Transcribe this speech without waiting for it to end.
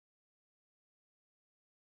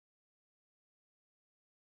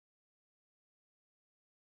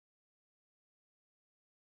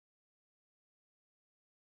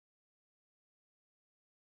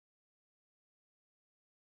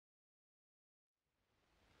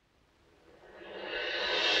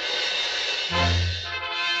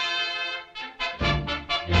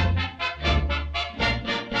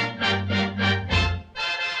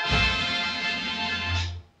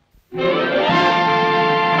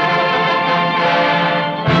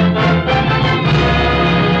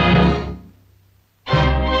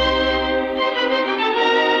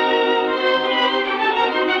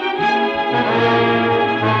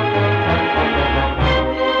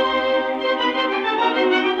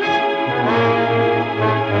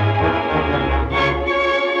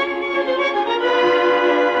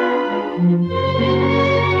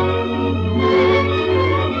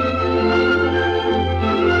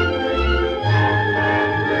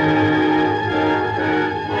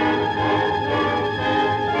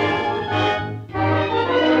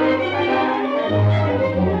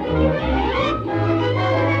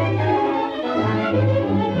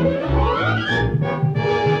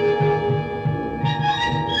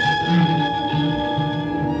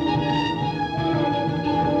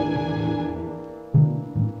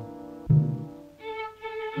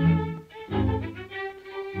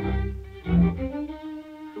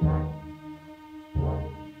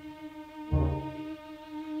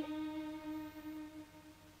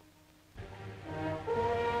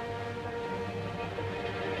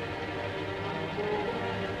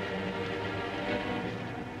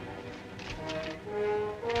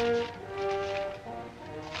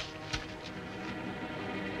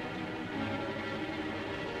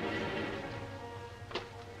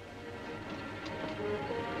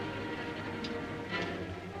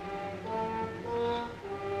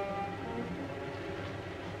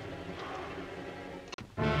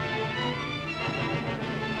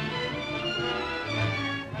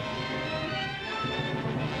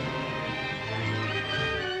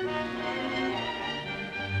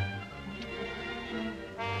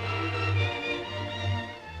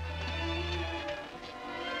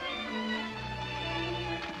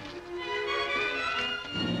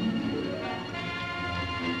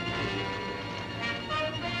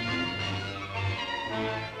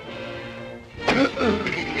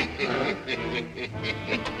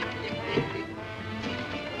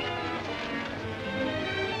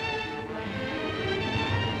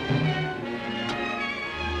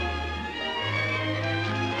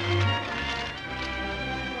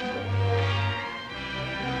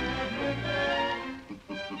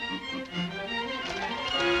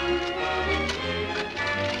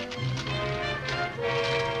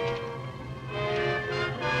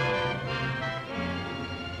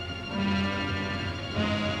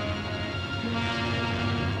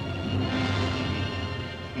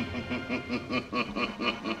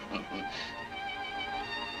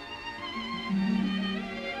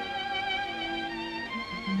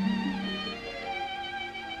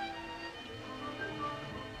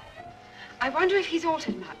I wonder if he's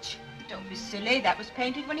altered much. Don't be silly. That was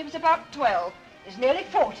painted when he was about 12. He's nearly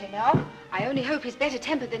 40 now. I only hope he's better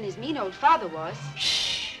tempered than his mean old father was.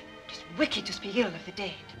 Shh! It is wicked to speak ill of the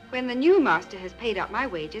dead. When the new master has paid up my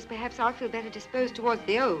wages, perhaps I'll feel better disposed towards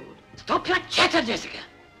the old. Stop your chatter, Jessica.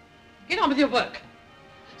 Get on with your work.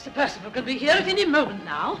 Sir Percival can be here at any moment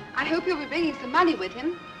now. I hope he'll be bringing some money with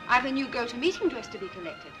him. I've a new go-to-meeting dress to be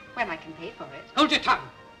collected, when I can pay for it. Hold your tongue.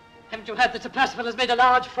 Haven't you heard that Sir Percival has made a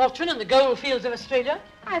large fortune in the gold fields of Australia?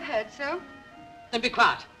 I've heard so. Then be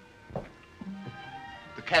quiet.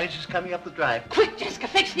 The carriage is coming up the drive. Quick, Jessica,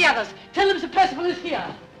 fetch the others. Tell them Sir Percival is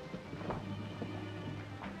here.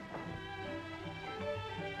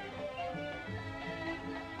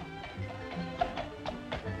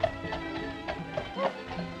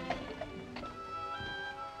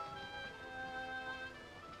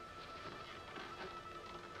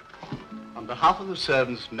 On behalf of the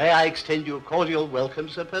servants, may I extend you a cordial welcome,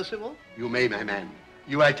 Sir Percival? You may, my man.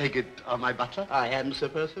 You, I take it, are my butler? I am, Sir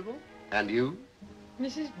Percival. And you?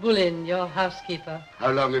 Mrs. Bullen, your housekeeper.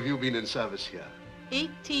 How long have you been in service here?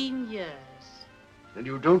 18 years. And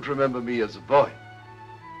you don't remember me as a boy?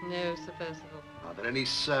 No, Sir Percival. Are there any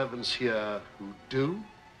servants here who do?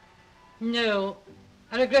 No.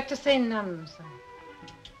 I regret to say none, sir.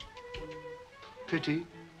 Pity.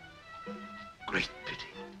 Great pity.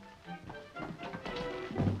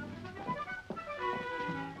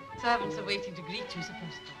 Servants are waiting to greet you, Sir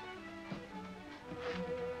Percival.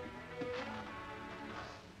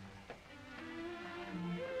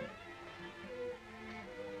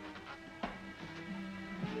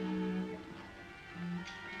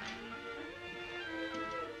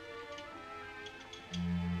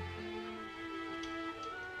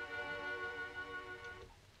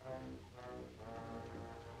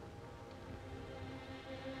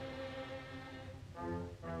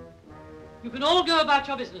 You can all go about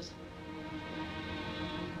your business.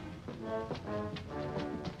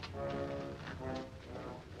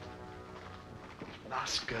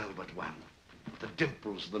 Last girl but one. The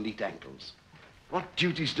dimples, the neat ankles. What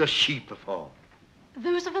duties does she perform?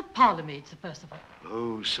 Those of a parlour maid, Sir Percival.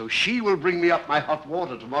 Oh, so she will bring me up my hot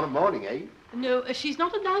water tomorrow morning, eh? No, she's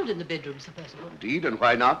not allowed in the bedroom, Sir Percival. Indeed, and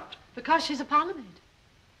why not? Because she's a parlour maid.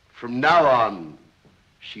 From now on,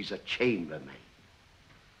 she's a chambermaid.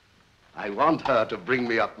 I want her to bring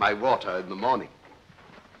me up my water in the morning.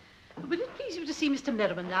 Will it please you to see Mr.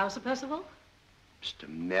 Merriman now, Sir Percival? Mr.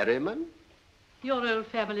 Merriman? Your old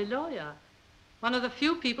family lawyer. One of the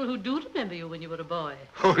few people who do remember you when you were a boy.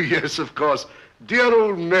 Oh, yes, of course. Dear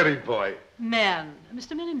old Merry boy. Man.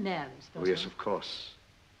 Mr. Merriman, Sir Percival. Oh, yes, of course.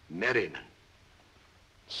 Merriman.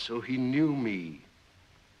 So he knew me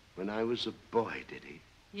when I was a boy, did he?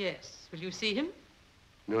 Yes. Will you see him?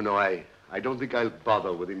 No, I don't think I'll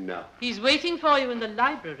bother with him now. He's waiting for you in the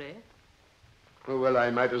library. Oh, well, I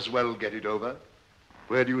might as well get it over.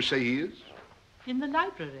 Where do you say he is? In the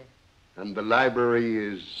library. And the library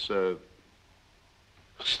is,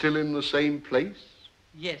 still in the same place?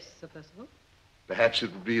 Yes, Sir Percival. Perhaps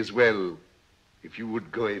it would be as well if you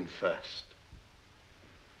would go in first.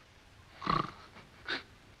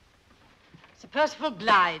 Sir Percival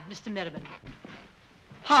Glyde, Mr. Merriman.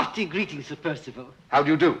 Hearty greetings, Sir Percival. How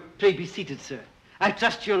do you do? Pray be seated, sir. I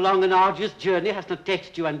trust your long and arduous journey has not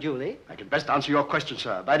taxed you unduly. I can best answer your question,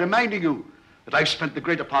 sir, by reminding you that I've spent the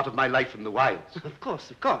greater part of my life in the wilds. Of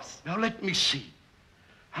course, of course. Now, let me see.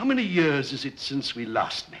 How many years is it since we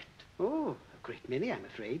last met? Oh, a great many, I'm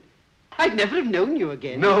afraid. I'd never have known you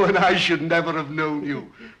again. No, and I should never have known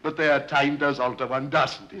you. But there, time does alter one,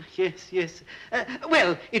 doesn't it? Yes, yes.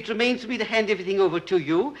 Well, it remains for me to hand everything over to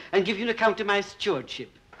you and give you an account of my stewardship.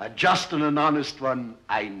 A just and an honest one,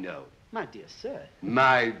 I know. My dear sir.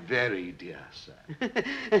 My very dear sir.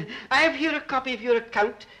 I have here a copy of your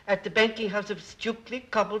account at the banking house of Stukely,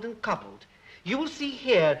 Cobbled and Cobbled. You will see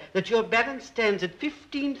here that your balance stands at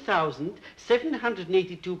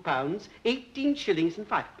 £15,782, 18 shillings and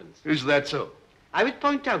 5 pence. Is that so? I would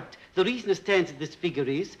point out the reason it stands at this figure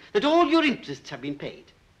is that all your interests have been paid.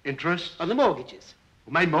 Interest? On the mortgages.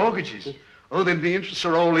 My mortgages? Oh, then the interests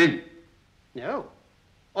are all in. No,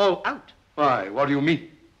 all out. Why, what do you mean?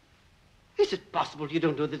 Is it possible you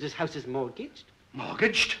don't know that this house is mortgaged?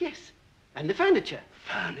 Mortgaged? Yes. And the furniture.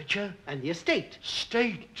 Furniture? And the estate.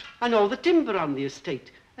 State? And all the timber on the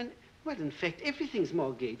estate. And, well, in fact, everything's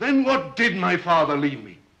mortgaged. Then what did my father leave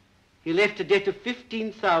me? He left a debt of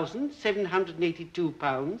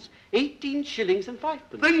 £15,782, 18 shillings and 5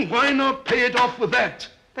 pence. Then why not pay it off with that?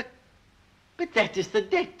 But that is the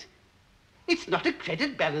debt. It's not a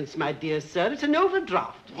credit balance, my dear sir. It's an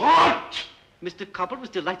overdraft. What? Mr. Cobble was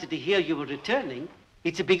delighted to hear you were returning.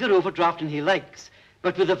 It's a bigger overdraft than he likes.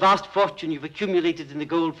 But with the vast fortune you've accumulated in the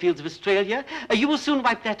gold fields of Australia, you will soon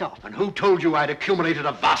wipe that off. And who told you I'd accumulated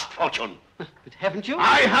a vast fortune? But haven't you?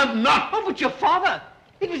 I have not. Oh, but your father.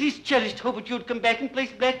 It was his cherished hope that you'd come back and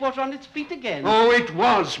place Blackwater on its feet again. Oh, it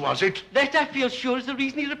was it? That, I feel sure, is the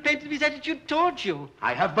reason he repented of his attitude towards you.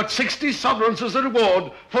 I have but 60 sovereigns as a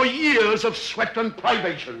reward for years of sweat and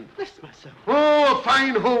privation. Bless myself. Oh, a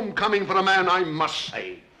fine homecoming for a man, I must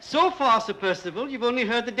say. So far, Sir Percival, you've only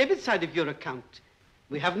heard the debit side of your account.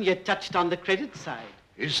 We haven't yet touched on the credit side.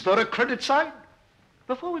 Is there a credit side?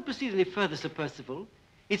 Before we proceed any further, Sir Percival,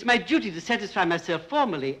 it's my duty to satisfy myself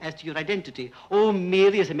formally as to your identity. Oh,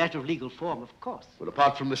 merely as a matter of legal form, of course. Well,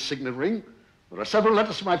 apart from this signet ring, there are several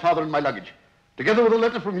letters from my father in my luggage, together with a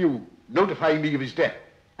letter from you notifying me of his death.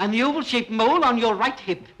 And the oval-shaped mole on your right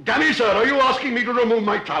hip. Dammy, sir, are you asking me to remove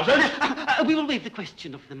my trousers? We will waive the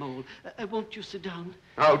question of the mole. Won't you sit down?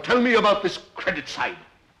 Now, tell me about this credit side.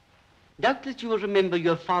 Doubtless you will remember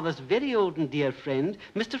your father's very old and dear friend,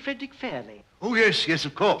 Mr. Frederick Fairlie. Oh, yes,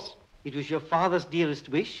 of course. It was your father's dearest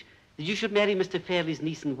wish that you should marry Mr. Fairlie's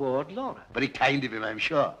niece and ward, Laura. Very kind of him, I'm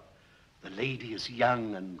sure. The lady is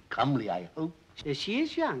young and comely, I hope. She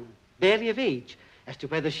is young, barely of age. As to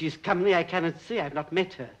whether she is comely, I cannot say. I've not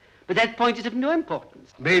met her. But that point is of no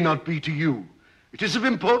importance. May not be to you. It is of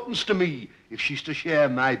importance to me if she's to share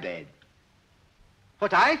my bed.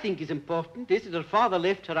 What I think is important is that her father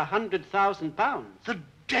left her £100,000. The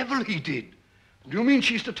devil he did. Do you mean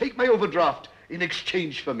she's to take my overdraft in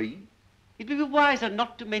exchange for me? It would be wiser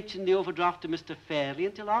not to mention the overdraft to Mr. Fairlie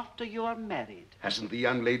until after you are married. Hasn't the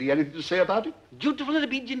young lady anything to say about it? Dutiful and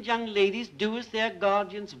obedient young ladies do as their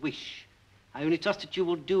guardians wish. I only trust that you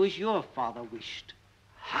will do as your father wished.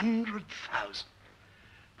 100,000.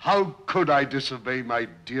 How could I disobey my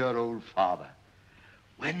dear old father?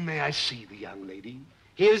 When may I see the young lady?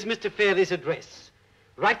 Here's Mr. Fairlie's address.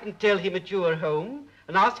 Write and tell him at your home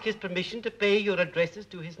and ask his permission to pay your addresses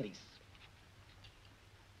to his niece.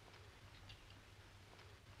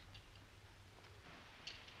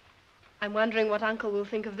 I'm wondering what Uncle will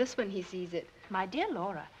think of this when he sees it. My dear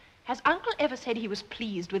Laura, has Uncle ever said he was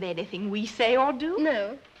pleased with anything we say or do?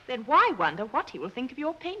 No. Then why wonder what he will think of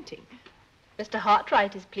your painting? Mr.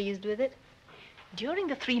 Hartwright is pleased with it. During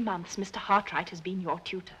the 3 months Mr. Hartwright has been your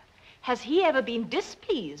tutor, has he ever been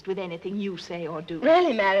displeased with anything you say or do?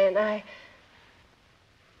 Really, Marion,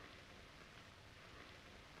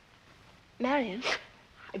 Marion?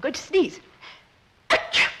 I'm going to sneeze.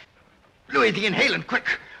 Louis, the inhalant, quick.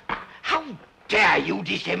 How dare you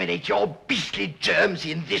disseminate your beastly germs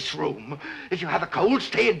in this room? If you have a cold,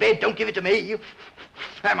 stay in bed. Don't give it to me.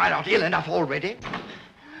 Am I not ill enough already?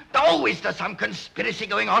 Oh, is there some conspiracy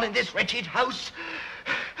going on in this wretched house?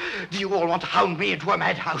 Do you all want to hound me into a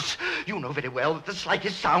madhouse? You know very well that the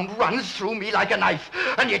slightest sound runs through me like a knife.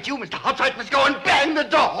 And yet you, Mr. Hartwright, must go and bang the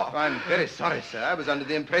door. Oh, I'm very sorry, sir. I was under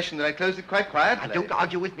the impression that I closed it quite quietly. Now, don't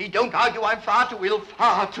argue with me. Don't argue. I'm far too ill,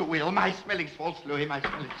 far too ill. My smelling's false, Louis. My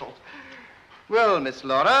smelling's false. Well, Miss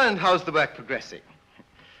Laura, and how's the work progressing?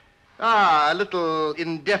 A little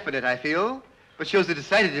indefinite, I feel, but shows a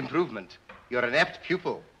decided improvement. You're an apt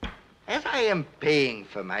pupil. As I am paying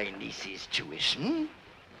for my niece's tuition,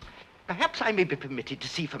 perhaps I may be permitted to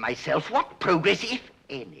see for myself what progress, if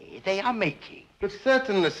any, they are making. But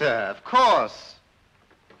certainly, sir, of course.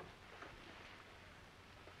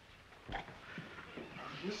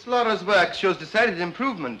 Miss Laura's work shows decided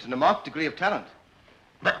improvement and a marked degree of talent.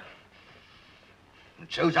 But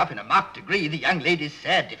it shows up in a marked degree the young lady's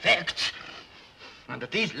sad defects, and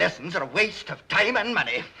that these lessons are a waste of time and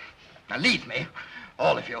money. Now leave me,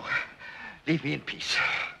 all of you. Leave me in peace.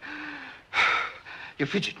 You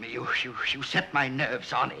fidget me. You set my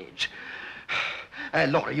nerves on edge.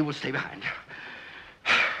 Laura, you will stay behind.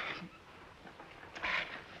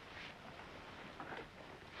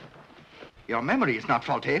 Your memory is not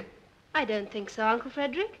faulty. I don't think so, Uncle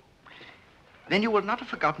Frederick. Then you will not have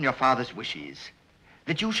forgotten your father's wishes,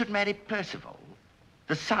 that you should marry Percival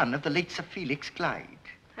the son of the late Sir Felix Glyde.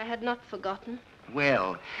 I had not forgotten.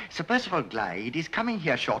 Well, Sir Percival Glyde is coming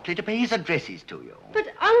here shortly to pay his addresses to you. But,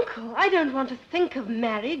 Uncle, I don't want to think of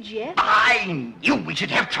marriage yet. I knew we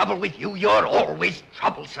should have trouble with you. You're always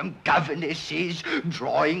troublesome. Governesses,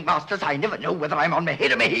 drawing masters. I never know whether I'm on my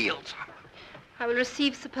head or my heels. I will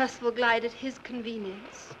receive Sir Percival Glyde at his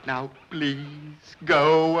convenience. Now, please,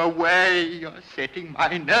 go away. You're setting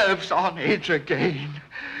my nerves on edge again.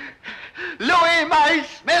 Louis, my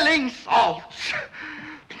smelling salts.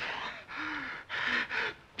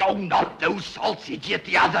 Oh, not those salts, idiot,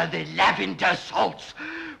 the other, the lavender salts.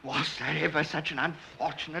 Was there ever such an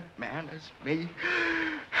unfortunate man as me?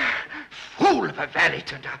 Fool of a valet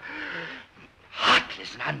and a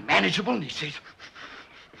heartless and unmanageable nieces.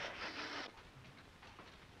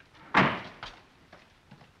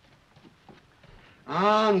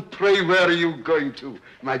 And pray, where are you going to,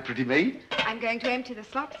 my pretty maid? I'm going to empty the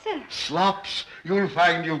slops, sir. Slops? You'll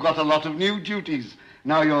find you've got a lot of new duties.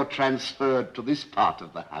 Now you're transferred to this part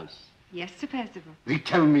of the house. Yes, Sir Percival. They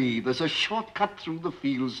tell me there's a shortcut through the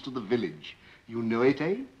fields to the village. You know it,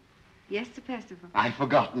 eh? Yes, Sir Percival. I've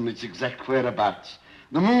forgotten its exact whereabouts.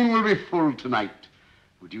 The moon will be full tonight.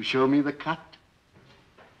 Would you show me the cut?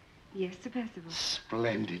 Yes, Sir Percival.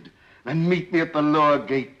 Splendid. Then meet me at the lower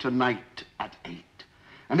gate tonight at 8.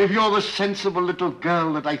 And if you're the sensible little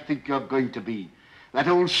girl that I think you're going to be, that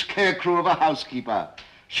old scarecrow of a housekeeper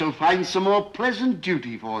shall find some more pleasant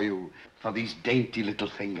duty for you for these dainty little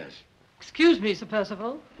fingers. Excuse me, Sir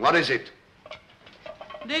Percival. What is it?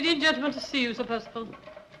 Lady and gentleman to see you, Sir Percival.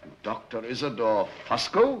 Dr. Isidor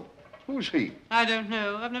Fosco? Who's he? I don't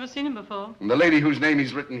know. I've never seen him before. And the lady whose name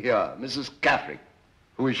is written here, Mrs. Catherick.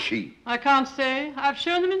 Who is she? I can't say. I've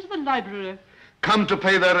shown them into the library. Come to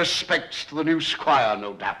pay their respects to the new squire,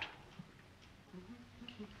 no doubt.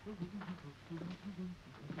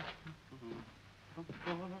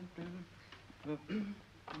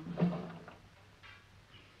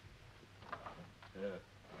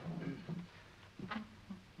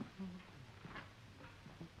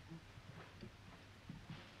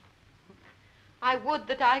 I would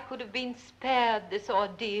that I could have been spared this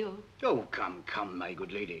ordeal. Oh, come, come, my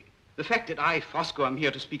good lady. The fact that I, Fosco, am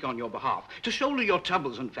here to speak on your behalf, to shoulder your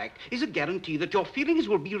troubles, in fact, is a guarantee that your feelings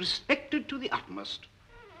will be respected to the utmost.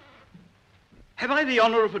 Have I the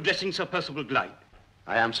honor of addressing Sir Percival Glyde?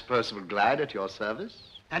 I am Sir Percival Glyde, at your service.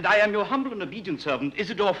 And I am your humble and obedient servant,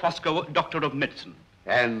 Isidor Fosco, Doctor of Medicine.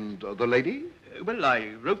 And the lady? Well,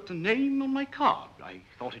 I wrote the name on my card. I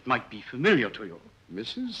thought it might be familiar to you.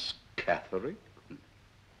 Mrs. Catherick?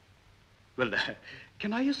 Well,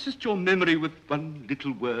 can I assist your memory with one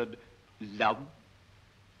little word? Love?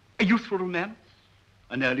 A youthful romance?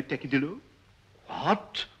 An early peccadillo?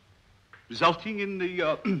 What? Resulting in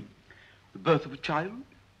the birth of a child?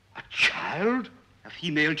 A child? A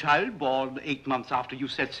female child born 8 months after you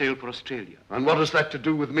set sail for Australia. And what has that to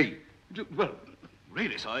do with me? Well,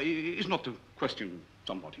 really, sir, is not the question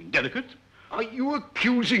somewhat indelicate? Are you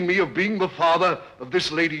accusing me of being the father of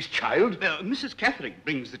this lady's child? Mrs. Catherick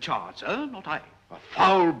brings the charge, sir, not I. A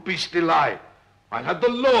foul, beastly lie. I'll have the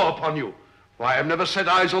law upon you, for I have never set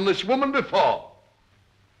eyes on this woman before.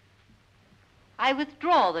 I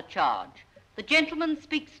withdraw the charge. The gentleman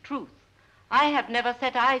speaks truth. I have never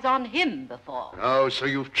set eyes on him before. Oh, so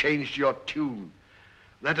you've changed your tune.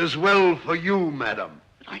 That is well for you, madam.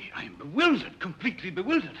 I am bewildered, completely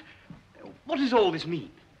bewildered. What does all this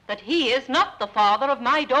mean? That he is not the father of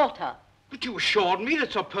my daughter. But you assured me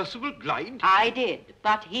that Sir Percival Glyde... I did,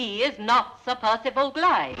 but he is not Sir Percival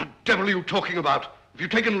Glyde. What the devil are you talking about? Have you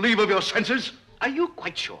taken leave of your senses? Are you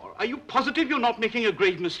quite sure? Are you positive you're not making a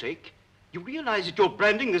grave mistake? You realize that you're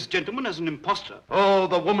branding this gentleman as an imposter? Oh,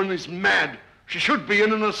 the woman is mad. She should be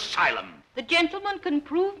in an asylum. The gentleman can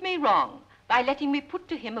prove me wrong by letting me put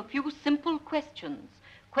to him a few simple questions.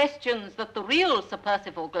 Questions that the real Sir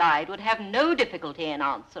Percival Glyde would have no difficulty in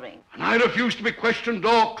answering. And I refuse to be questioned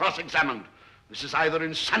or cross-examined. This is either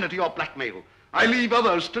insanity or blackmail. I leave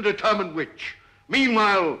others to determine which.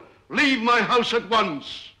 Meanwhile, leave my house at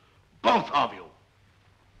once. Both of you.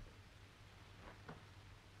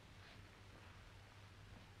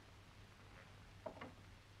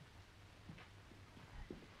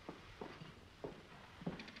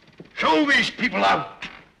 Show these people out.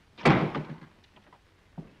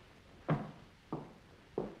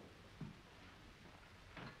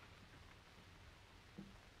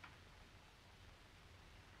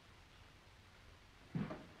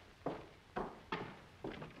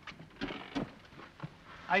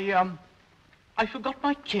 I forgot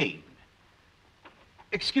my cane.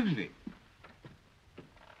 Excuse me.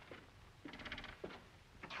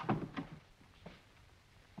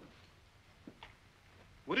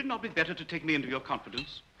 not be better to take me into your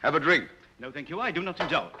confidence? Have a drink. No, thank you. I do not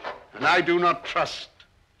indulge. And I do not trust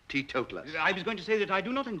teetotalers. I was going to say that I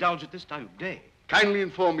do not indulge at this time of day. Kindly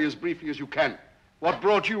inform me as briefly as you can. What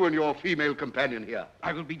brought you and your female companion here?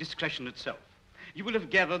 I will be discretion itself. You will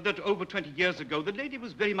have gathered that over 20 years ago, the lady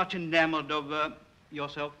was very much enamored of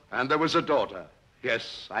yourself. And there was a daughter.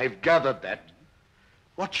 Yes, I've gathered that.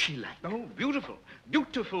 What's she like? Oh, beautiful.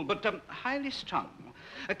 Beautiful, but highly strung.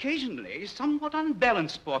 Occasionally, somewhat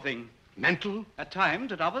unbalanced, poor thing. Mental? At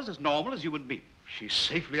times, at others, as normal as you would be. She's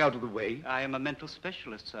safely out of the way. I am a mental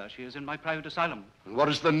specialist, sir. She is in my private asylum. And what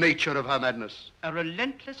is the nature of her madness? A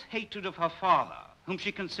relentless hatred of her father, whom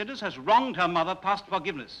she considers has wronged her mother past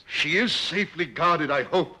forgiveness. She is safely guarded, I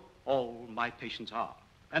hope. All my patients are.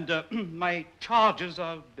 And my charges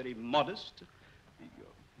are very modest.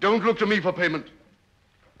 Don't look to me for payment.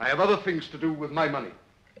 I have other things to do with my money.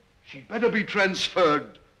 She'd better be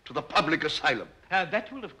transferred to the public asylum.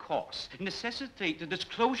 That will, of course, necessitate the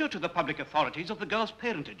disclosure to the public authorities of the girl's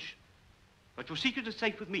parentage. But your secret is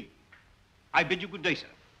safe with me. I bid you good day, sir.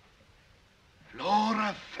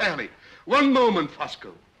 Laura Fairlie. One moment,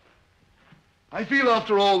 Fosco. I feel,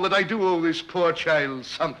 after all, that I do owe this poor child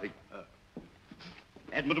something.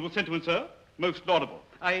 Admirable sentiment, sir. Most laudable.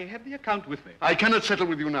 I have the account with me. I cannot settle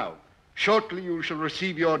with you now. Shortly you shall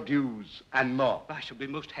receive your dues and more. I shall be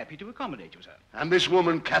most happy to accommodate you, sir. And this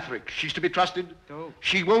woman, Catherick, she's to be trusted? Oh.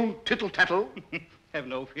 She won't tittle-tattle? Have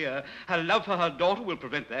no fear. Her love for her daughter will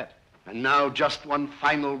prevent that. And now just one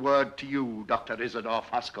final word to you, Dr. Isidor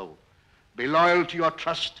Fosco. Be loyal to your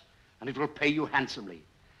trust, and it will pay you handsomely.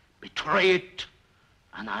 Betray it,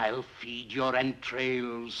 and I'll feed your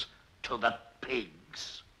entrails to the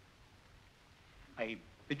pigs. I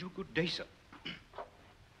bid you good day, sir.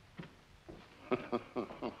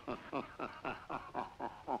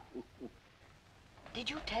 Did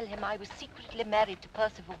you tell him I was secretly married to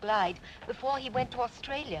Percival Glyde before he went to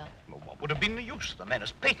Australia? Well, what would have been the use? The man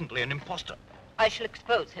is patently an imposter. I shall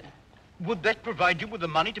expose him. Would that provide you with the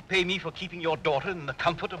money to pay me for keeping your daughter in the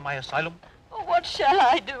comfort of my asylum? Oh, what shall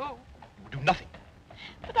I do? You would do nothing.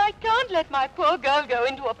 But I can't let my poor girl go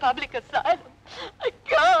into a public asylum. I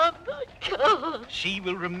can't. She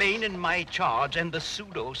will remain in my charge, and the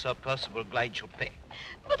pseudo Sir Percival Glyde shall pay.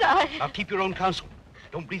 But Now keep your own counsel.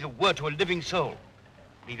 Don't breathe a word to a living soul.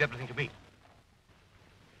 Leave everything to me.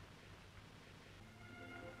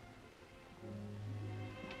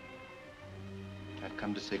 I've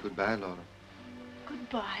come to say goodbye, Laura.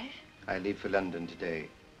 Goodbye. I leave for London today.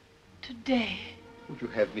 Today. Would you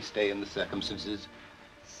have me stay in the circumstances?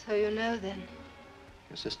 So you know then.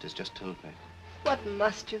 Your sister's just told me. What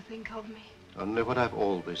must you think of me? Only what I've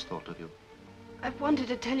always thought of you. I've wanted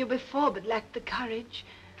to tell you before, but lacked the courage.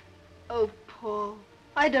 Oh, Paul,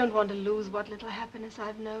 I don't want to lose what little happiness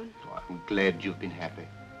I've known. Oh, I'm glad you've been happy.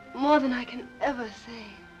 More than I can ever say.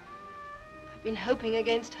 I've been hoping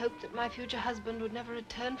against hope that my future husband would never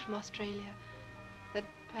return from Australia. That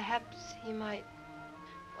perhaps he might...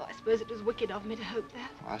 Oh, I suppose it was wicked of me to hope that.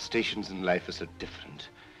 Our stations in life are so different.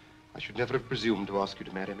 I should never have presumed to ask you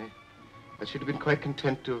to marry me. I should have been quite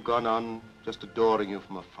content to have gone on just adoring you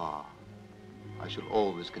from afar. I shall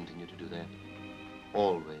always continue to do that.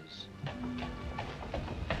 Always.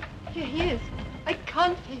 Here he is. I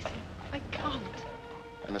can't face him. I can't.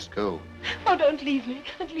 I must go. Oh, don't leave me.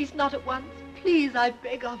 At least not at once. Please, I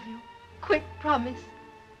beg of you. Quick promise.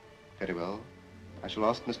 Very well. I shall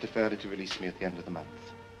ask Mr. Fairlie to release me at the end of the month.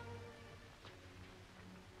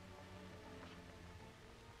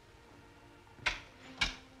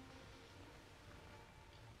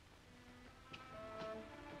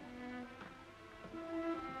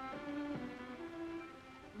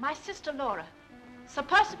 My sister Laura, Sir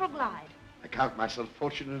Percival Glyde. I count myself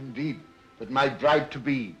fortunate indeed that my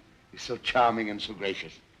bride-to-be is so charming and so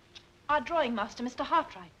gracious. Our drawing master, Mr.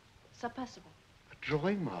 Hartwright, Sir Percival. A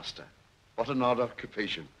drawing master? What an odd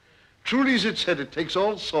occupation. Truly, as it said, it takes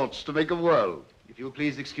all sorts to make a world. If you'll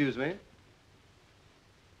please excuse me.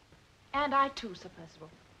 And I too, Sir Percival.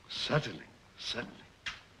 Certainly,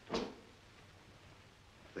 certainly.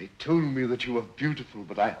 They told me that you were beautiful,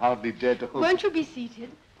 but I hardly dared to hope. Won't you be seated?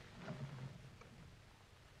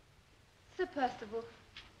 Sir Percival,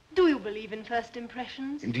 do you believe in first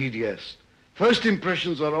impressions? Indeed, yes. First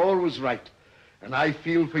impressions are always right, and I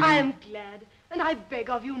feel for you... I am glad, and I beg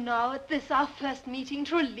of you now, at this our first meeting,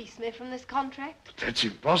 to release me from this contract. But that's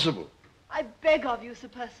impossible. I beg of you, Sir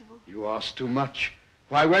Percival. You ask too much.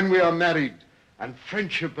 Why, when we are married, and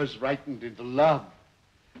friendship has ripened into love,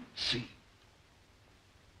 see...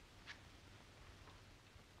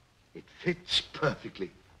 It fits perfectly.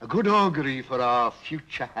 A good augury for our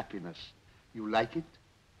future happiness. You like it?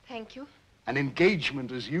 Thank you. An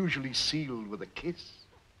engagement is usually sealed with a kiss.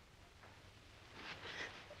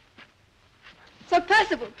 Sir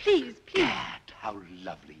Percival, please, please. Gad, how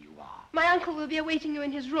lovely you are. My uncle will be awaiting you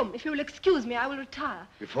in his room. If you will excuse me, I will retire.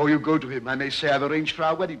 Before you go to him, I may say I've arranged for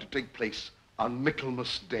our wedding to take place on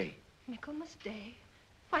Michaelmas Day. Michaelmas Day?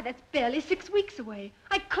 Why, that's barely 6 weeks away.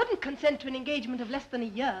 I couldn't consent to an engagement of less than a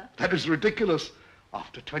year. That is ridiculous.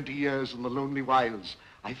 After 20 years in the lonely wilds,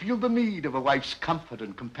 I feel the need of a wife's comfort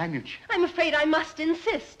and companionship. I'm afraid I must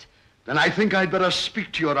insist. Then I think I'd better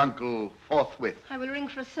speak to your uncle forthwith. I will ring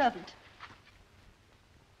for a servant.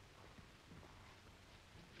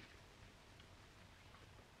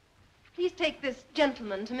 Please take this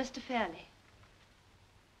gentleman to Mr. Fairlie.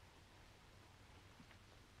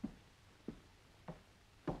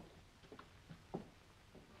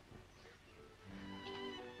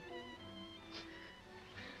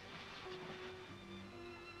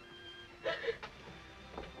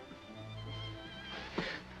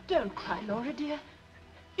 Don't cry, Laura, dear.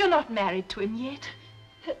 You're not married to him yet.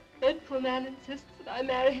 That dreadful man insists that I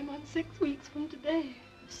marry him on 6 weeks from today.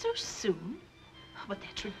 So soon? Oh, but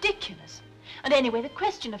that's ridiculous. And anyway, the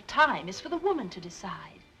question of time is for the woman to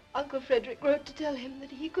decide. Uncle Frederick wrote to tell him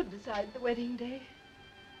that he could decide the wedding day.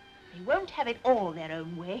 They won't have it all their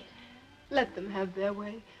own way. Let them have their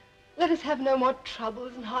way. Let us have no more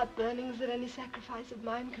troubles and heartburnings that any sacrifice of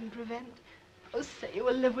mine can prevent. Oh, say you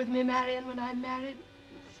will live with me, Marion, when I'm married.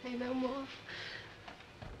 Say no more.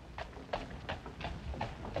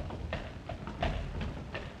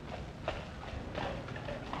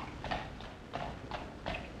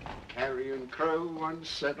 Carrion crow once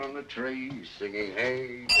sat on a tree, singing,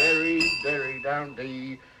 hey, derry, derry, down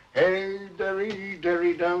dee. Hey, derry,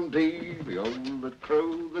 derry, down dee. Behold the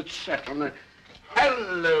crow that sat on a...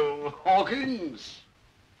 Hello, Hawkins.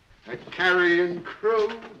 A carrion crow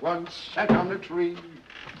once sat on a tree,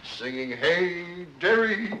 singing, hey,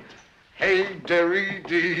 derry,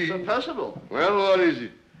 dee. Sir Percival. Well, what is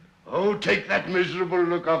it? Oh, take that miserable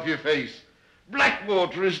look off your face.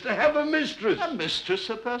 Blackwater is to have a mistress. A mistress,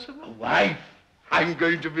 Sir Percival? A wife. I'm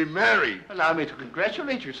going to be married. Allow me to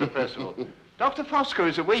congratulate you, Sir Percival. Dr. Fosco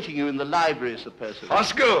is awaiting you in the library, Sir Percival.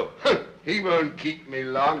 Fosco? He won't keep me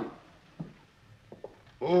long.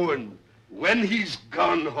 Oh, and when he's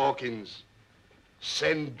gone, Hawkins,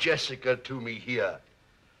 send Jessica to me here.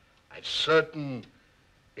 I've certain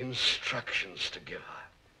instructions to give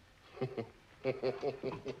her.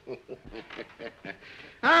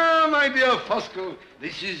 Ah, my dear Fosco,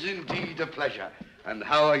 this is indeed a pleasure. And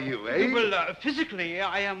how are you, eh? Well, physically,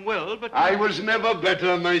 I am well, but... I was never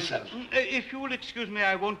better myself. If you will excuse me,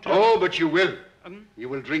 I won't... Oh, but you will. You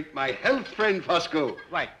will drink my health, friend Fosco.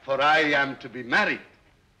 Right. For I am to be married.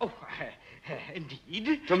 Oh,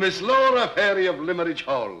 indeed? To Miss Laura Fairlie of Limmeridge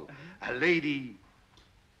Hall. A lady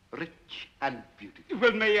rich and beautiful.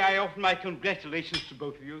 Well, may I offer my congratulations to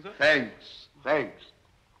both of you, sir? Thanks, thanks.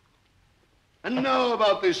 And now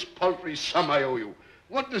about this paltry sum I owe you.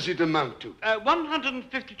 What does it amount to?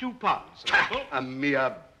 152 pounds. A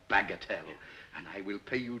mere bagatelle. And I will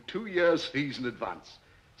pay you 2 years' fees in advance.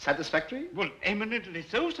 Satisfactory? Well, eminently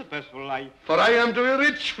so, Sir Percival. For I am to be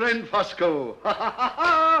rich, friend Fosco.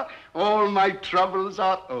 All my troubles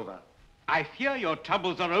are over. I fear your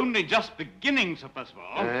troubles are only just beginning, Sir Percival.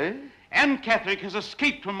 Eh? And Catherick has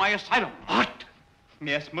escaped from my asylum. What?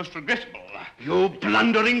 Yes, most regrettable. You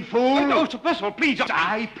blundering fool! No, Sir Percival, please.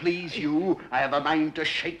 I please you. I have a mind to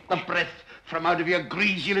shake the breath from out of your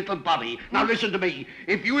greasy little body. Now listen to me.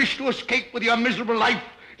 If you wish to escape with your miserable life,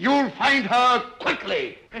 you'll find her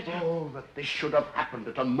quickly. Oh, that this should have happened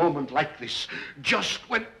at a moment like this. Just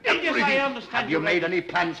when everything... Yes, I understand. Have you made any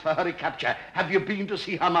plans for her recapture? Have you been to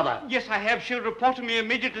see her mother? Yes, I have. She'll report to me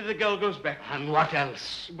immediately the girl goes back. And what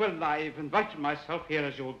else? Well, I've invited myself here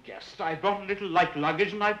as your guest. I brought a little light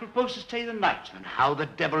luggage and I propose to stay the night. And how the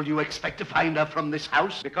devil do you expect to find her from this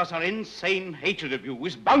house? Because her insane hatred of you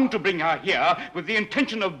is bound to bring her here with the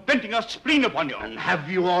intention of venting her spleen upon you. And have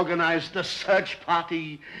you organized a search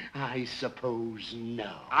party? I suppose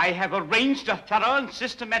no. I have arranged a thorough and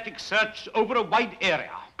systematic search over a wide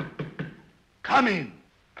area. Come in.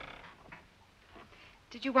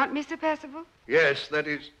 Did you want me, Sir Percival? Yes, that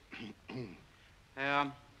is...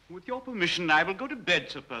 With your permission, I will go to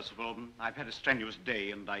bed, Sir Percival. I've had a strenuous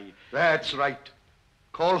day and I... That's right.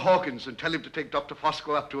 Call Hawkins and tell him to take Dr.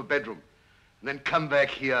 Fosco up to a bedroom. And then come back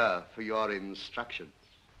here for your instructions.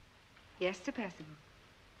 Yes, Sir Percival.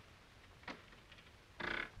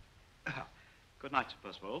 Good night, Sir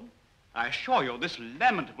Percival. I assure you this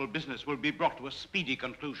lamentable business will be brought to a speedy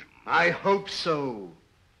conclusion. I hope so,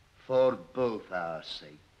 for both our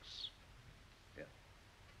sakes.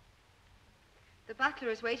 The butler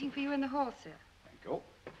is waiting for you in the hall, sir. Thank you.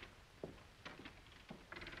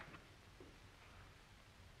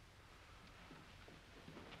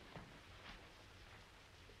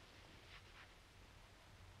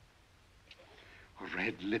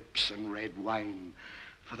 Red lips and red wine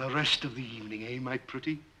for the rest of the evening, eh, my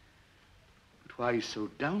pretty? But why so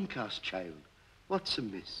downcast, child? What's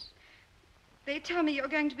amiss? They tell me you're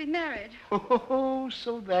going to be married. Oh,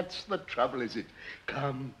 so that's the trouble, is it?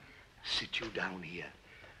 Come, sit you down here.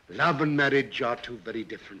 Love and marriage are two very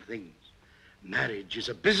different things. Marriage is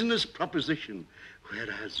a business proposition,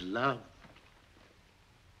 whereas love...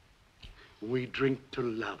 We drink to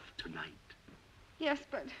love tonight. Yes,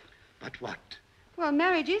 but... But what? Well,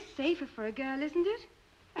 marriage is safer for a girl, isn't it?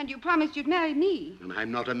 And you promised you'd marry me. And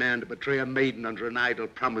I'm not a man to betray a maiden under an idle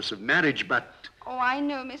promise of marriage, but... Oh, I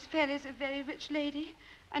know Miss Fairlie's a very rich lady.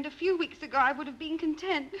 And a few weeks ago I would have been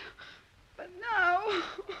content. But now...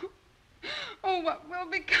 Oh, what will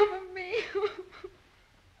become of me?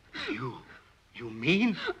 You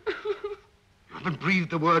mean? You haven't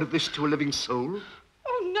breathed a word of this to a living soul?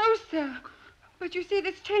 Oh, no, sir. But you see,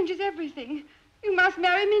 this changes everything. You must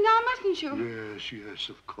marry me now, mustn't you? Yes,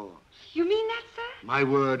 of course. You mean that, sir? My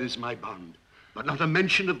word is my bond. But not a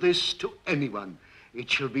mention of this to anyone. It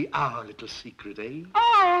shall be our little secret, eh?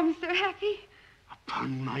 Oh, I'm so happy.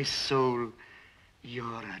 Upon my soul, you're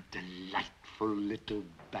a delightful little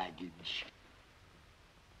baggage.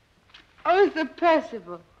 Oh, Sir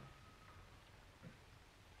Percival.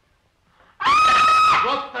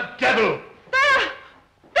 What the devil? There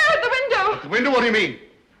at the window. At the window? What do you mean?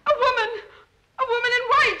 A woman in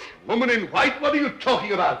white. Woman in white? What are you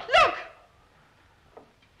talking about? Look.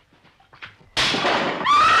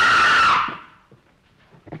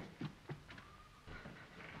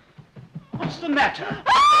 What's the matter?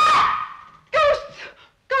 Ghosts!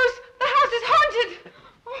 Ghosts! The house is haunted!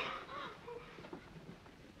 Oh.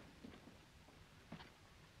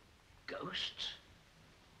 Ghosts?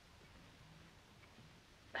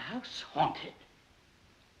 The house haunted?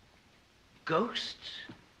 Ghosts?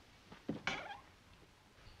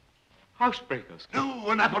 Housebreakers? No,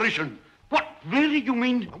 an apparition. What, really, you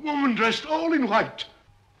mean? A woman dressed all in white.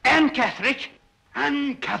 Anne Catherick?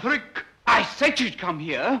 Anne Catherick? I said she'd come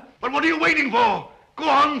here. But what are you waiting for? Go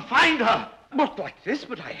on, find her. Not like this,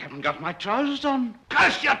 but I haven't got my trousers on.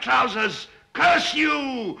 Curse your trousers! Curse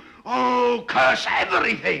you! Oh, curse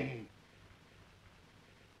everything!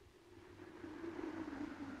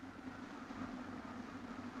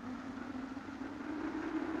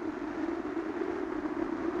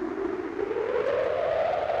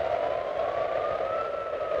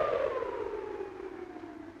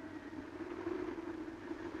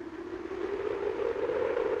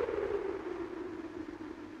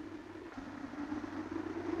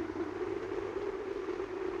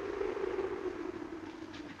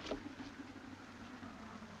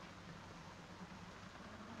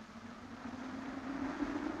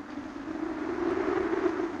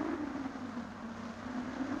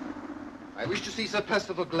 I wish to see Sir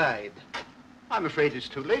Percival Glyde. I'm afraid it's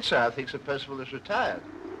too late, sir. I think Sir Percival is retired.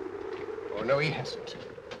 Oh, no, he hasn't.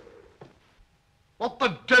 What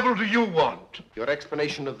the devil do you want? Your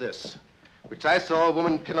explanation of this, which I saw a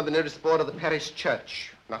woman pin on the nearest board of the parish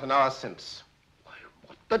church, not an hour since. Why,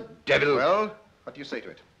 what the devil? Well, what do you say to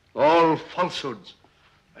it? All falsehoods.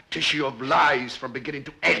 A tissue of lies from beginning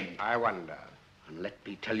to end. I wonder. And let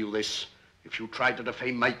me tell you this. If you try to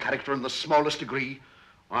defame my character in the smallest degree,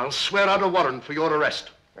 I'll swear out a warrant for your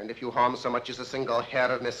arrest. And if you harm so much as a single hair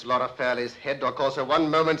of Miss Laura Fairlie's head or cause her one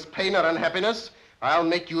moment's pain or unhappiness, I'll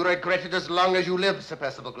make you regret it as long as you live, Sir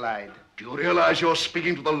Percival Glyde. Do you realize you're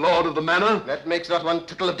speaking to the lord of the manor? That makes not one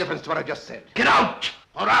tittle of difference to what I've just said. Get out,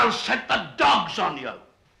 or I'll set the dogs on you.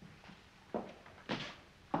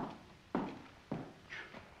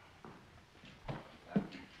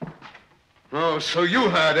 Oh, so you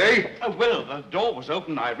heard, eh? Well, the door was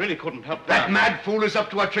open. I really couldn't help That mad fool is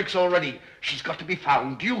up to her tricks already. She's got to be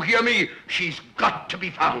found. Do you hear me? She's got to be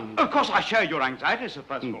found. Of course, I share your anxiety, Sir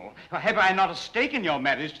Percival. Have I not a stake in your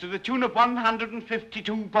marriage to the tune of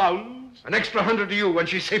 £152? An extra 100 to you when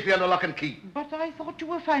she's safely under lock and key. But I thought you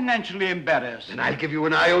were financially embarrassed. Then I'll give you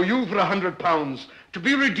an IOU for £100 to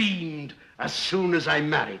be redeemed as soon as I'm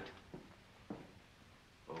married.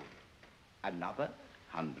 Oh, another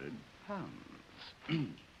 £100.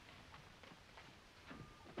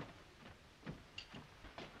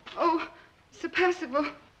 Oh, Sir Percival.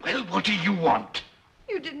 Well, what do you want?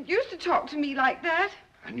 You didn't used to talk to me like that.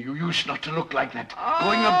 And you used not to look like that.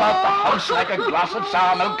 Going about the house like a glass of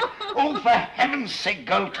sour milk. Oh, for heaven's sake,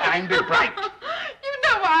 girl, time be bright. You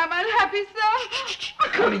know why I'm unhappy, sir.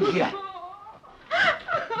 Come in here.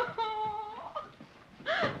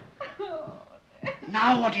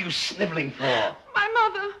 Now what are you snivelling for? My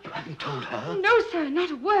mother. You haven't told her? No, sir, not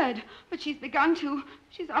a word. But she's begun to.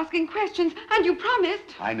 She's asking questions, and you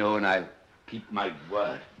promised. I know, and I'll keep my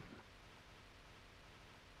word.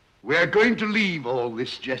 We're going to leave all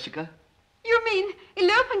this, Jessica. You mean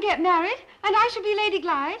elope and get married, and I shall be Lady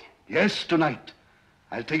Glyde? Yes, tonight.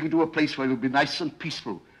 I'll take you to a place where it'll be nice and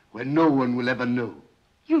peaceful, where no one will ever know.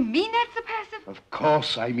 You mean that, Sir Percival? Of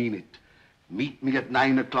course I mean it. Meet me at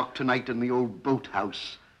 9 o'clock tonight in the old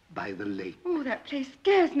boathouse by the lake. Oh, that place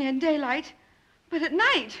scares me in daylight. But at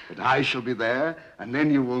night? But I shall be there, and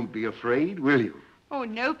then you won't be afraid, will you? Oh,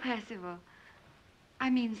 no, Percival. I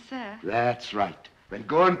mean, sir. That's right. Then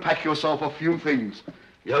go and pack yourself a few things.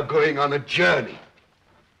 You're going on a journey.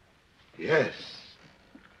 Yes,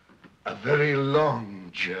 a very long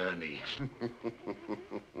journey.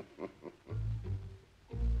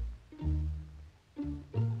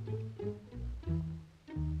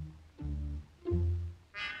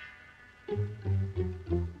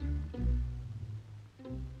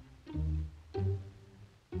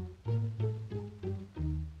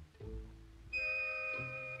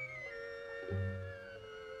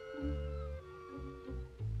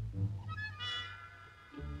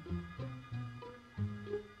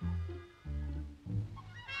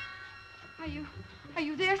 Are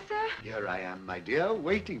you there, sir? Here I am, my dear,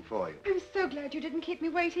 waiting for you. I'm so glad you didn't keep me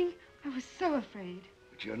waiting. I was so afraid.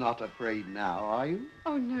 But you're not afraid now, are you?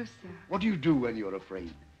 Oh, no, sir. What do you do when you're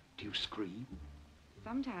afraid? Do you scream?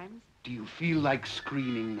 Sometimes. Do you feel like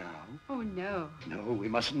screaming now? Oh, no. No, we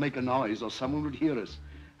mustn't make a noise or someone would hear us.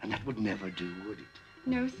 And that would never do, would it?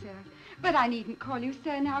 No, sir. But I needn't call you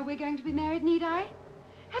sir now we're going to be married, need I?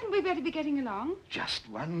 Hadn't we better be getting along? Just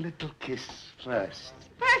one little kiss first.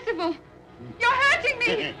 Percival! You're hurting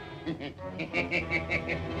me!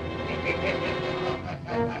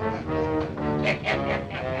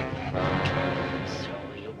 So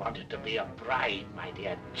you wanted to be a bride, my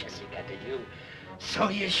dear Jessica, did you? So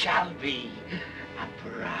you shall be a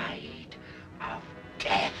bride of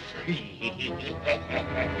death.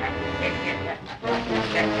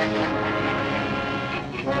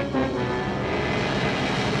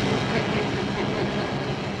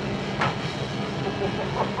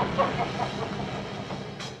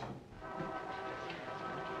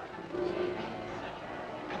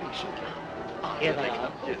 Here they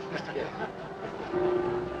come. It's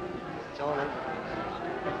all over.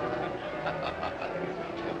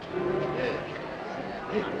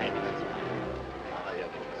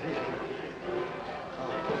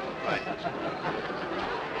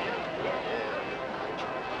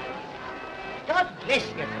 God bless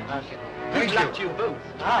you, Percival. Good luck to you both.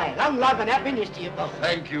 Aye, long life and happiness to you both.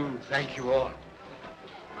 Thank you all.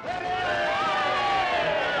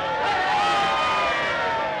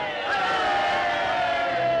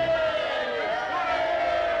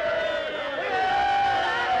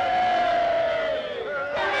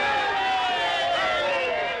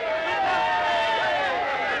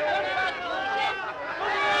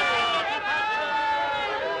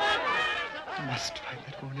 I must find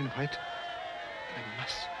that woman in white. I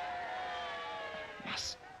must.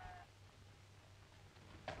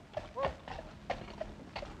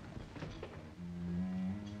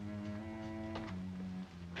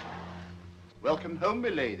 Welcome home,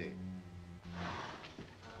 milady.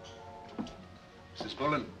 Mrs.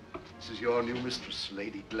 Bullen, this is your new mistress,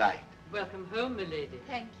 Lady Glyde. Welcome home, milady.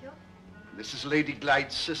 Thank you. This is Lady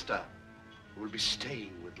Glyde's sister, who will be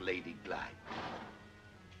staying with Lady Glyde.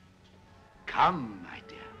 Come, my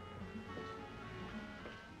dear.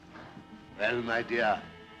 Well, my dear,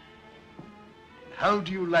 how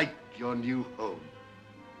do you like your new home?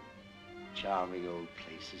 Charming old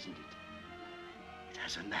place, isn't it? It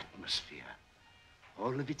has an atmosphere,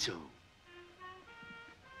 all of its own.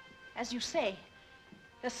 As you say,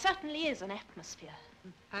 there certainly is an atmosphere.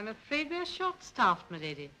 I'm afraid we're short-staffed, my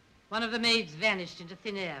lady. One of the maids vanished into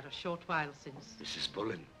thin air a short while since. Mrs.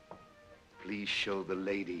 Bullen, please show the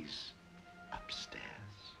ladies upstairs.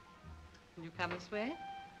 Will you come this way?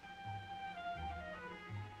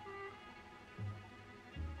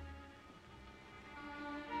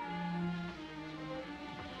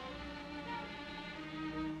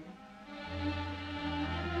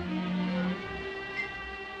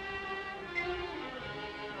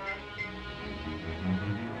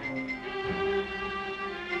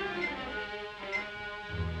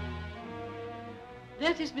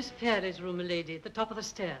 That is Miss Fairlie's room, my lady, at the top of the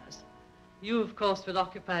stairs. You, of course, will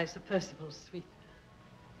occupy Sir Percival's suite.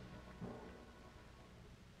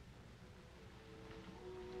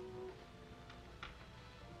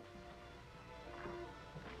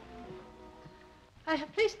 I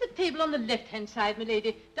have placed the table on the left-hand side, my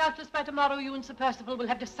lady. Doubtless by tomorrow you and Sir Percival will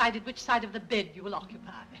have decided which side of the bed you will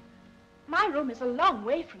occupy. My room is a long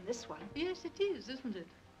way from this one. Yes, it is, isn't it?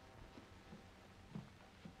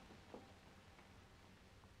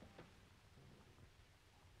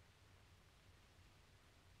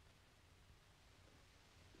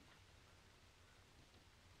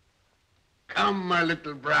 Come, my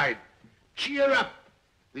little bride. Cheer up.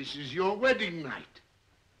 This is your wedding night.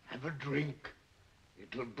 Have a drink.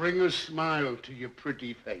 It'll bring a smile to your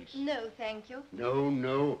pretty face. No, thank you. No,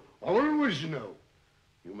 no. Always no.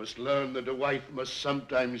 You must learn that a wife must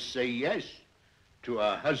sometimes say yes to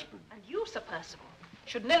her husband. And you, Sir Percival,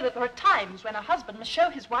 should know that there are times when a husband must show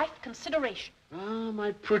his wife consideration. Ah,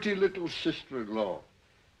 my pretty little sister-in-law.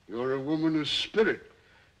 You're a woman of spirit.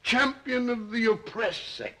 Champion of the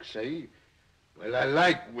oppressed sex, eh? Well, I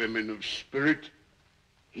like women of spirit.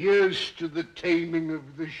 Here's to the taming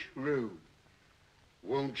of the shrew.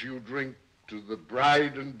 Won't you drink to the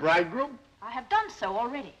bride and bridegroom? I have done so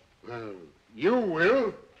already. Well, you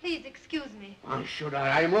will. Please excuse me. Why should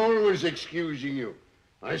I? I'm always excusing you.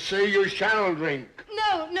 I say you shall drink.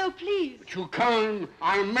 No, no, please. But you can't.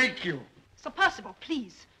 I'll make you. Sir Percival,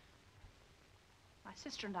 please. My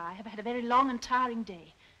sister and I have had a very long and tiring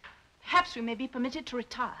day. Perhaps we may be permitted to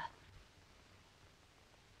retire.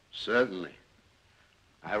 Certainly.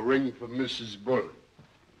 I ring for Mrs. Bullen.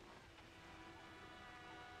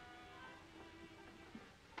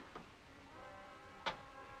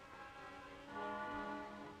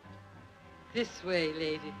 This way,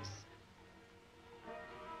 ladies.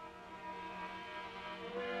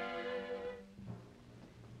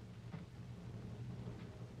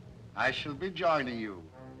 I shall be joining you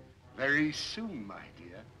very soon, my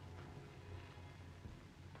dear.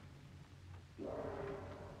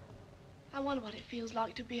 I wonder what it feels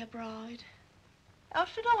like to be a bride. How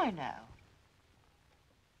should I know?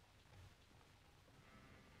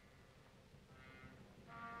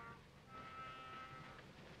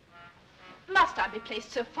 Must I be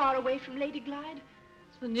placed so far away from Lady Glyde?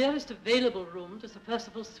 It's the nearest available room to Sir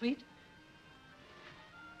Percival's suite.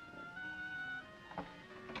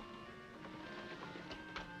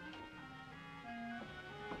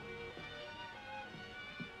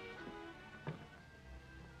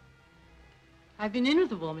 I've been in with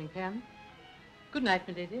the warming pan. Good night,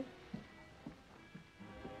 my lady.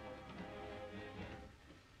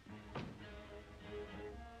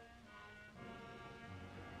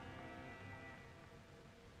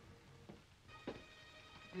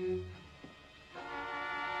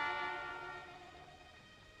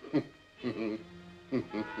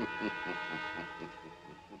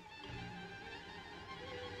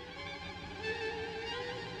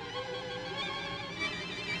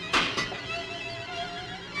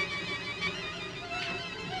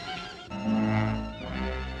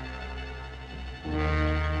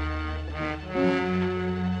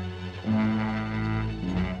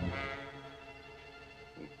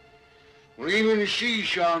 Even she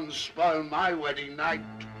shan't spoil my wedding night.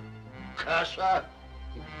 Curse her.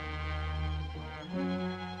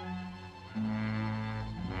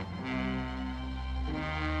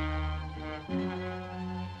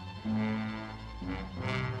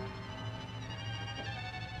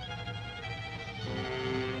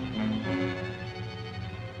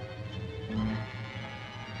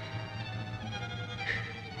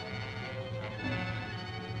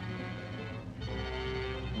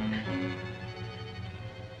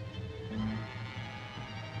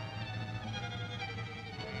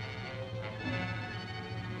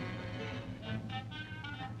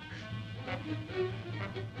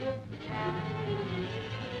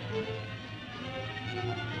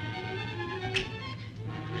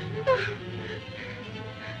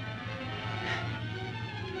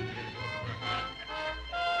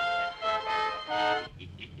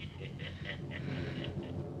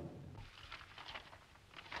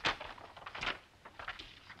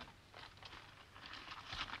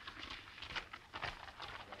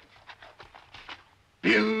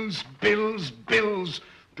 Bills, bills, bills.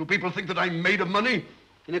 Do people think that I'm made of money?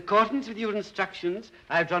 In accordance with your instructions,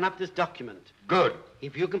 I have drawn up this document. Good.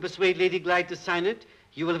 If you can persuade Lady Glyde to sign it,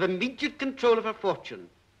 you will have immediate control of her fortune.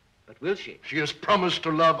 But will she? She has promised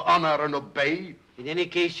to love, honor, and obey. In any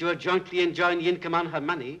case, you are jointly enjoying the income on her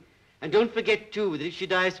money. And don't forget, too, that if she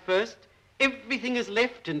dies first, everything is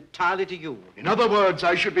left entirely to you. In other words,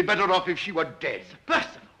 I should be better off if she were dead.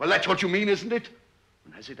 Percival! Well, that's what you mean, isn't it?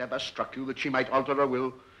 And has it ever struck you that she might alter her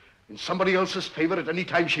will in somebody else's favor at any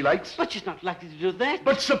time she likes? But she's not likely to do that.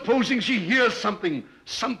 But supposing she hears something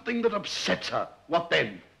that upsets her, what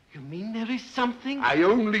then? You mean there is something? I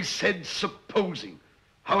only said supposing.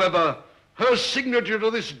 However, Her signature to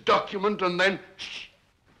this document and then... Shh.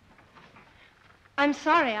 I'm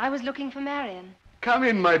sorry, I was looking for Marion. Come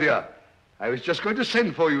in, my dear. I was just going to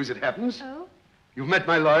send for you as it happens. Oh? You've met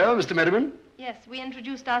my lawyer, Mr. Merriman? Yes, we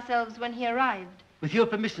introduced ourselves when he arrived. With your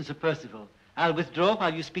permission, Sir Percival, I'll withdraw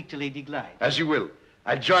while you speak to Lady Glyde. As you will.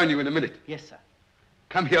 I'll join you in a minute. Yes, sir.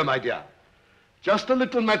 Come here, my dear. Just a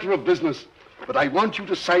little matter of business, but I want you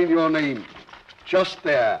to sign your name. Just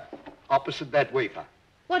there, opposite that wafer.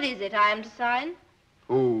 What is it I am to sign?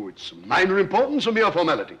 Oh, it's minor importance, a mere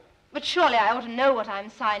formality. But surely I ought to know what I'm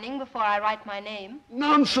signing before I write my name.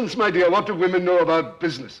 Nonsense, my dear. What do women know about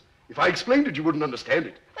business? If I explained it, you wouldn't understand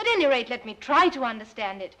it. At any rate, let me try to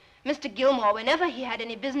understand it. Mr. Gilmore, whenever he had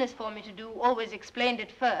any business for me to do, always explained it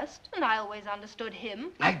first, and I always understood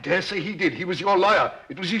him. I dare say he did. He was your lawyer.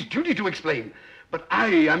 It was his duty to explain. But I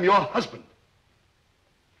am your husband.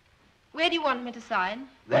 Where do you want me to sign?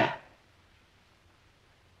 There.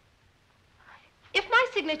 If my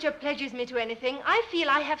signature pledges me to anything, I feel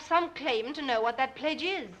I have some claim to know what that pledge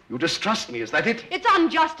is. You distrust me, is that it? It's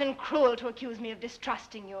unjust and cruel to accuse me of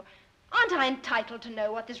distrusting you. Aren't I entitled to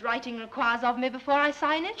know what this writing requires of me before I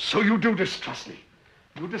sign it? So you do distrust me.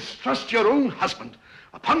 You distrust your own husband.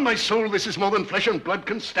 Upon my soul, this is more than flesh and blood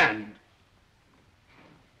can stand.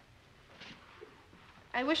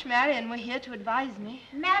 I wish Marion were here to advise me.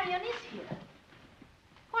 Marion is here.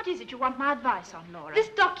 What is it you want my advice on, Laura? This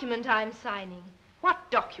document I'm signing.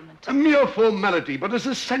 What document? A mere formality, but as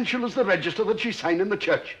essential as the register that she signed in the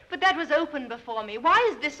church. But that was open before me. Why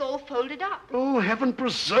is this all folded up? Oh, heaven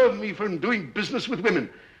preserve me from doing business with women.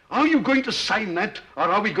 Are you going to sign that, or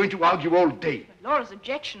are we going to argue all day? But Laura's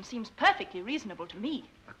objection seems perfectly reasonable to me.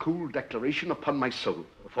 A cool declaration upon my soul.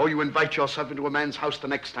 Before you invite yourself into a man's house the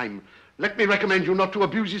next time, let me recommend you not to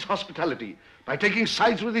abuse his hospitality by taking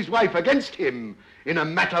sides with his wife against him in a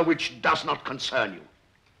matter which does not concern you.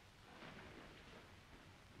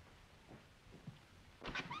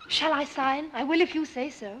 Shall I sign? I will if you say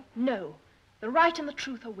so. No. The right and the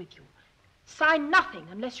truth are with you. Sign nothing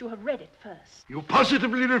unless you have read it first. You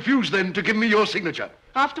positively refuse, then, to give me your signature?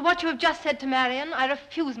 After what you have just said to Marion, I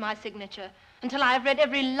refuse my signature until I have read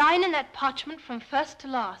every line in that parchment from first to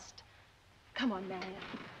last. Come on, Marion.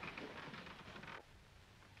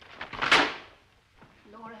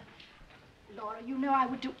 Laura, you know I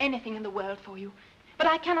would do anything in the world for you. But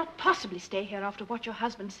I cannot possibly stay here after what your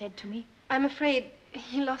husband said to me. I'm afraid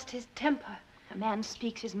he lost his temper. A man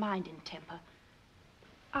speaks his mind in temper.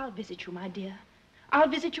 I'll visit you, my dear. I'll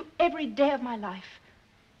visit you every day of my life.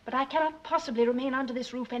 But I cannot possibly remain under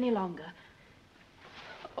this roof any longer.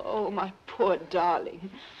 Oh, my poor darling.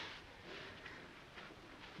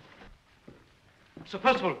 Sir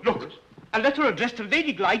Percival, look. A letter addressed to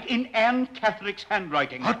Lady Glyde in Anne Catherick's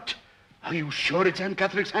handwriting. What? Are you sure it's Anne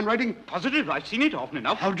Catherick's handwriting? Positive. I've seen it often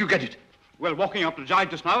enough. How'd you get it? Well, walking up to Glyde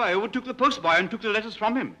just now, I overtook the postboy and took the letters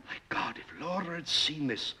from him. My God, if Laura had seen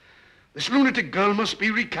this. This lunatic girl must be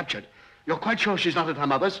recaptured. You're quite sure she's not at her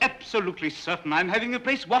mother's? Absolutely certain. I'm having the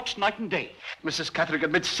place watched night and day. Mrs. Catherick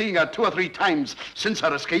admits seeing her 2 or 3 times since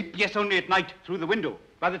her escape. Yes, only at night, through the window.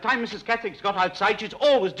 By the time Mrs. Catherick's got outside, she's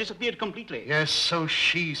always disappeared completely. Yes, so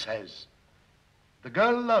she says. The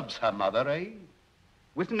girl loves her mother, eh?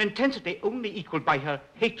 With an intensity only equaled by her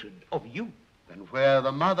hatred of you. Then where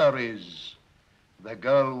the mother is, the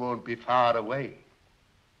girl won't be far away.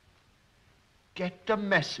 Get a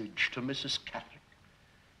message to Mrs. Catherick.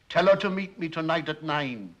 Tell her to meet me tonight at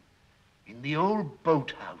 9 in the old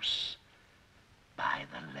boathouse by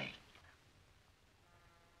the lake.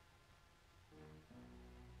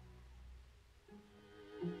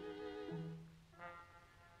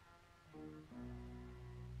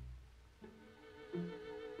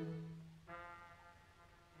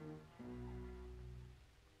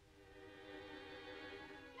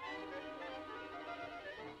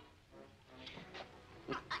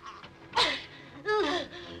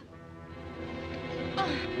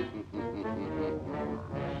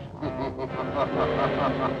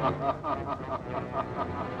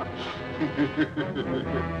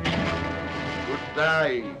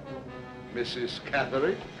 Goodbye, Mrs.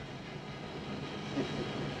 Catherick.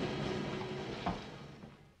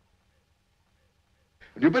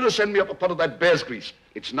 You better send me up a pot of that bear's grease.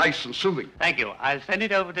 It's nice and soothing. Thank you. I'll send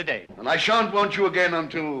it over today. And I shan't want you again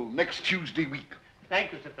until next Tuesday week.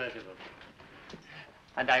 Thank you, Sir Percival.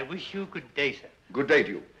 And I wish you good day, sir. Good day to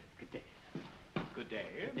you. Good day. Good day.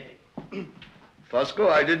 Good day. Fosco,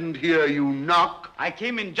 I didn't hear you knock. I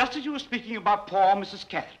came in just as you were speaking about poor Mrs.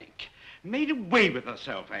 Catherick. Made away with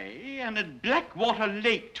herself, eh? And at Blackwater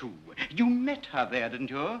Lake, too. You met her there, didn't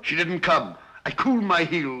you? She didn't come. I cooled my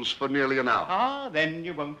heels for nearly an hour. Ah, then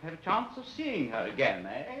you won't have a chance of seeing her again,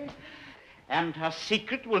 eh? and her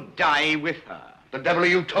secret will die with her. The devil are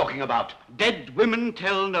you talking about? Dead women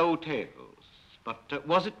tell no tales. But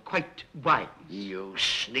was it quite wise? You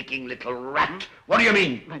sneaking little rat. What do you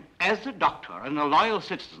mean? As a doctor and a loyal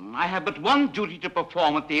citizen, I have but one duty to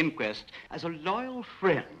perform at the inquest. As a loyal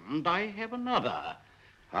friend, I have another.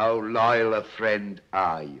 How loyal a friend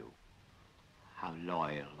are you? How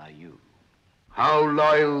loyal are you? How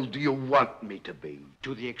loyal do you want me to be?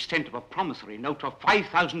 To the extent of a promissory note of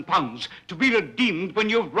 £5,000 to be redeemed when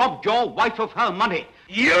you've robbed your wife of her money.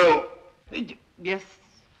 You! Yes,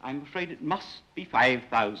 I'm afraid it must be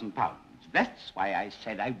 £5,000. That's why I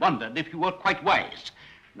said I wondered if you were quite wise.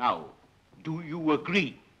 Now, do you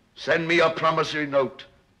agree? Send me your promissory note,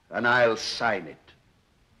 and I'll sign it.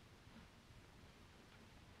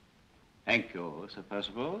 Thank you, Sir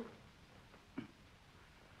Percival.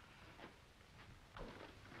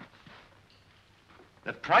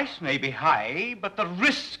 The price may be high, but the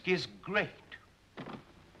risk is great.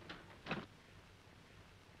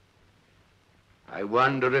 I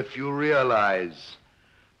wonder if you realize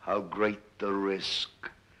how great the risk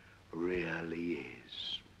really is.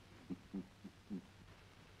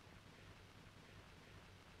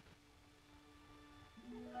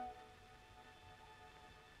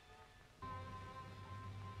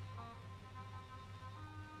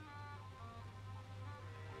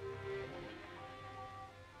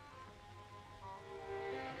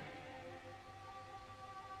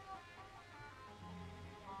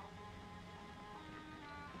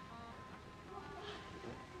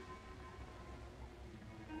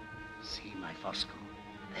 See, my Fosco,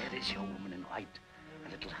 there is your woman in white.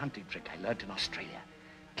 A little hunting trick I learnt in Australia.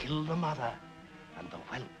 Kill the mother, and the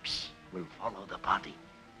whelps will follow the body.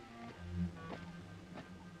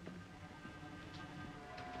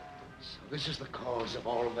 So this is the cause of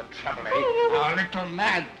all the trouble, eh? Our little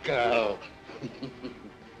mad girl.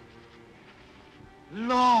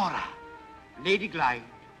 Laura! Lady Glyde.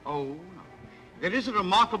 Oh, no. There is a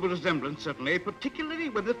remarkable resemblance, certainly, particularly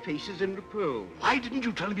when the face is in repose. Why didn't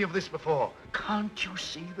you tell me of this before? Can't you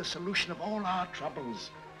see the solution of all our troubles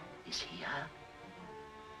is here?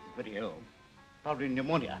 Very ill. Probably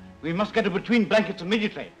pneumonia. We must get her between blankets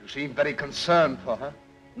immediately. You seem very concerned for her.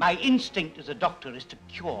 My instinct as a doctor is to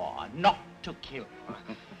cure, not to kill.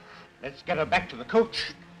 Let's get her back to the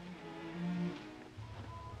coach.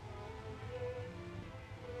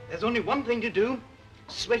 There's only one thing to do.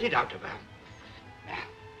 Sweat it out of her.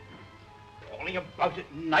 Crawling about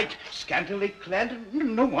at night, scantily clad.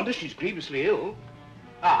 No wonder she's grievously ill.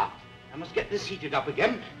 Ah, I must get this heated up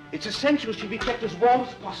again. It's essential she be kept as warm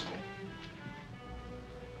as possible.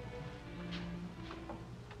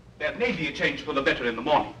 There may be a change for the better in the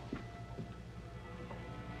morning.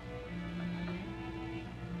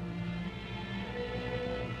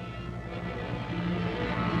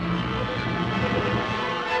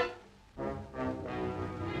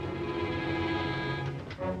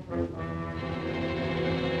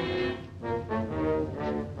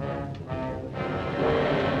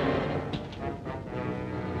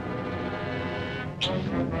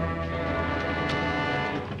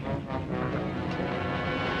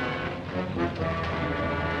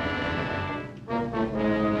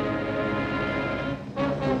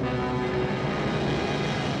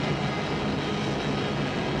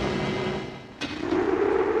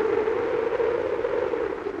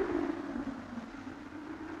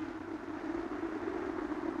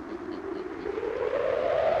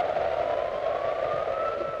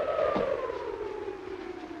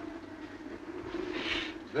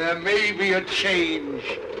 There may be a change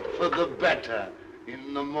for the better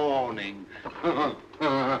in the morning.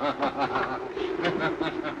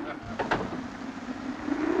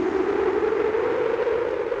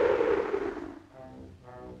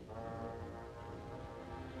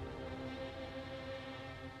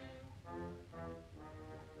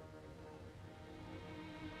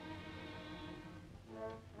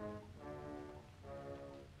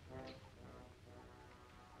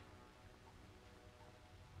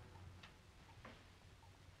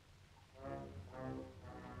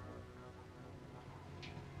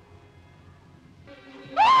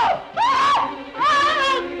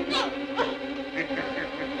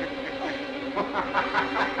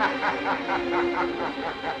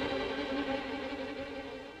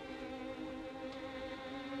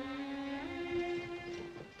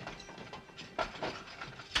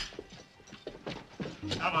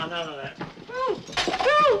 Come on, none of that.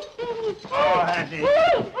 Oh, Andy.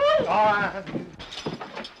 Oh, Andy.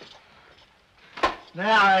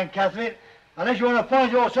 Now, then, Catherick, unless you want to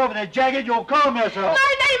find yourself in a jacket, you'll calm yourself.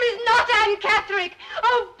 My name is not Anne Catherick.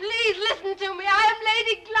 Oh, please listen to me. I am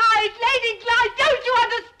Lady Glyde. Lady Glyde, don't you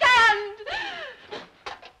understand?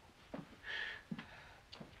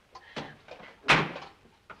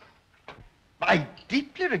 I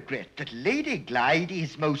deeply regret that Lady Glyde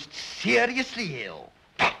is most seriously ill.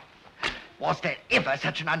 Was there ever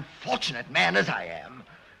such an unfortunate man as I am?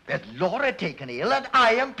 There's Laura taken ill and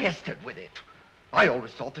I am pestered with it. I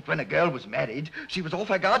always thought that when a girl was married, she was off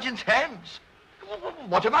her guardian's hands.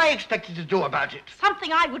 What am I expected to do about it?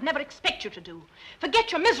 Something I would never expect you to do.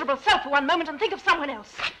 Forget your miserable self for one moment and think of someone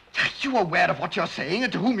else. Are you aware of what you're saying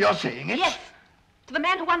and to whom you're saying it? Yes. To the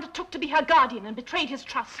man who undertook to be her guardian and betrayed his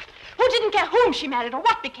trust. Who didn't care whom she married or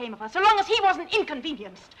what became of her, so long as he wasn't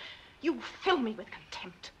inconvenienced. You fill me with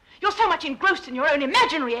contempt. You're so much engrossed in your own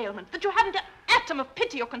imaginary ailment that you haven't an atom of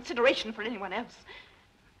pity or consideration for anyone else.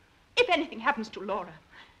 If anything happens to Laura,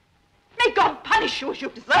 may God punish you as you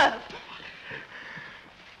deserve.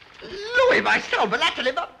 Louis, my salva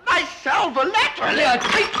laterally, my salva laterally. I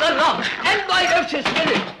take the lot and my notice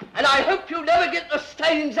with it, and I hope you never get the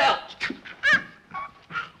stains out.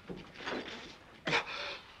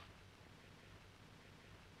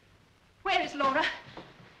 Where is Laura?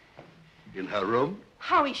 In her room.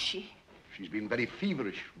 How is she? She's been very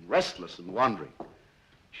feverish, restless and wandering.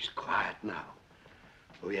 She's quiet now.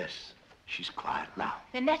 Oh, yes, she's quiet now.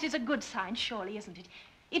 Then that is a good sign, surely, isn't it?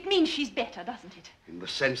 It means she's better, doesn't it? In the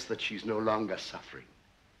sense that she's no longer suffering.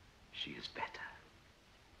 She is better.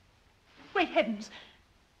 Great heavens.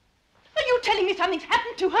 Are you telling me something's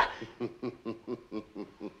happened to her?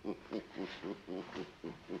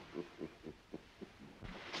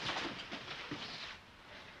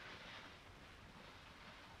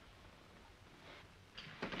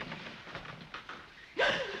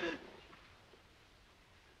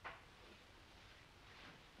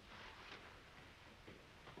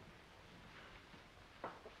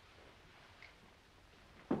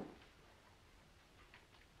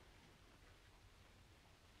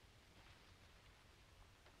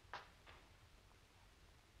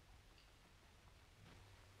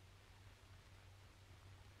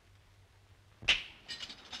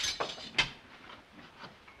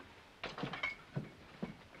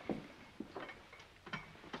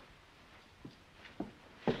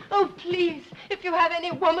 Oh, please, if you have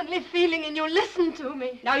any womanly feeling in you, listen to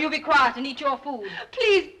me. Now you be quiet and eat your food.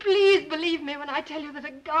 Please, please believe me when I tell you that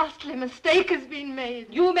a ghastly mistake has been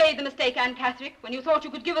made. You made the mistake, Anne Catherick, when you thought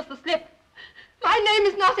you could give us the slip. My name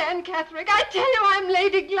is not Anne Catherick. I tell you I'm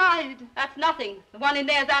Lady Glyde. That's nothing. The one in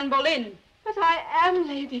there's Anne Bullen. But I am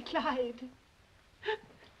Lady Glyde.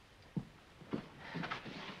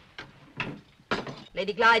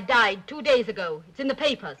 Lady Glyde died 2 days ago. It's in the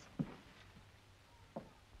papers.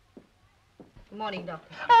 Good morning, Doctor.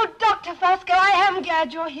 Oh, Dr. Fosco, I am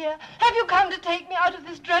glad you're here. Have you come to take me out of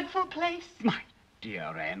this dreadful place? My dear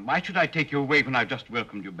Anne, why should I take you away when I've just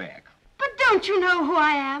welcomed you back? But don't you know who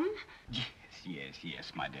I am?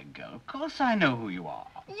 Yes, my dear girl. Of course I know who you are.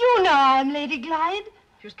 You know I'm Lady Glyde.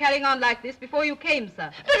 She was carrying on like this before you came, sir.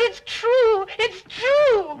 But it's true. It's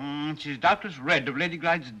true. She's doubtless read of Lady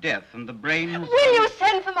Glyde's death and the brain has... Will you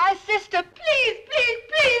send for my sister? Please, please,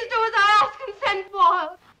 please do as I ask and send for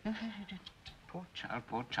her.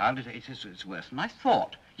 Poor child, it's worse than I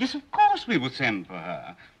thought. Yes, of course we will send for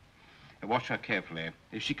her. Watch her carefully.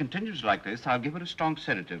 If she continues like this, I'll give her a strong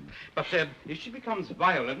sedative. But if she becomes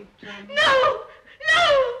violent... No!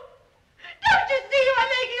 No! Don't you see you are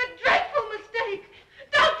making a dreadful mistake?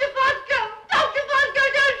 Dr. Fosco! Dr. Fosco,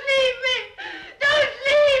 don't leave me! Don't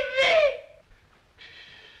leave me!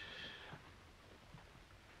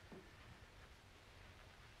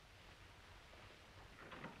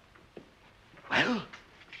 Well?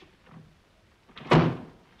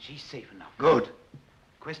 She's safe enough. Good. The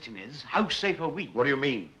question is, how safe are we? What do you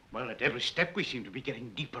mean? Well, at every step we seem to be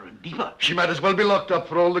getting deeper and deeper. She might as well be locked up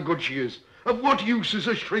for all the good she is. Of what use is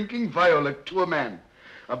a shrinking violet to a man?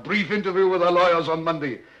 A brief interview with our lawyers on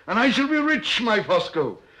Monday, and I shall be rich, my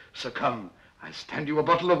Fosco. So come, I'll stand you a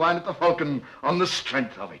bottle of wine at the Falcon on the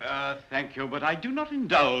strength of it. Thank you, but I do not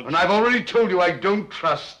indulge... And I've already told you I don't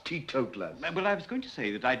trust teetotalers. Well, I was going to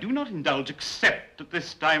say that I do not indulge except at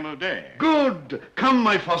this time of day. Good. Come,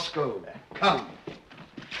 my Fosco. Come.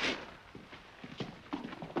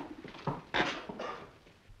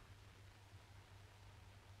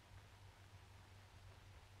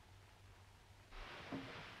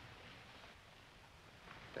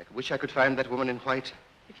 I wish I could find that woman in white.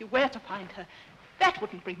 If you were to find her, that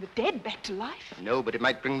wouldn't bring the dead back to life. No, but it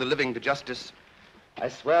might bring the living to justice. I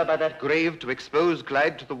swear by that grave to expose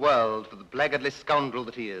Glyde to the world for the blackguardly scoundrel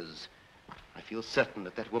that he is. I feel certain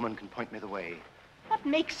that that woman can point me the way. What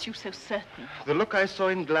makes you so certain? The look I saw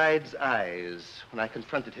in Glyde's eyes when I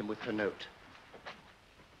confronted him with her note.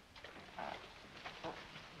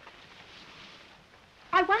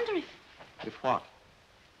 I wonder if... If what?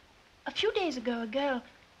 A few days ago, a girl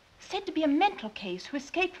said to be a mental case who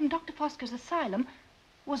escaped from Dr. Fosco's asylum,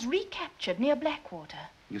 was recaptured near Blackwater.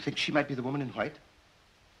 You think she might be the woman in white?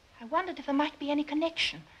 I wondered if there might be any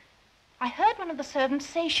connection. I heard one of the servants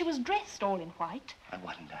say she was dressed all in white. I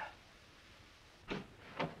wonder.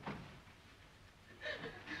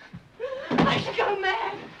 I should go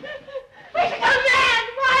mad. I should go mad.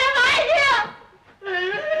 Why am I here?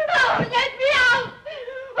 Oh, let me out.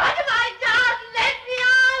 What have I done? Let me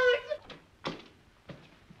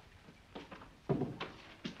out.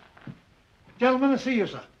 Gentlemen, to see you,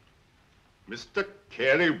 sir. Mr.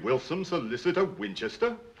 Carey Wilson, Solicitor,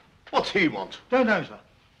 Winchester? What's he want? Don't know, sir.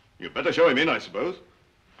 You'd better show him in, I suppose.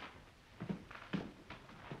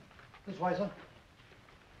 This way, sir.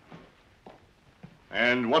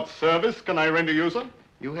 And what service can I render you, sir?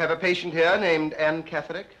 You have a patient here named Anne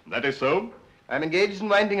Catherick? That is so. I'm engaged in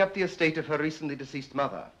winding up the estate of her recently deceased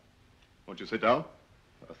mother. Won't you sit down?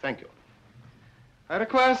 Oh, thank you. I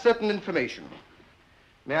require certain information.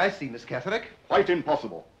 May I see Miss Catherick? Quite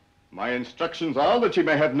impossible. My instructions are that she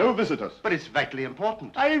may have no visitors. But it's vitally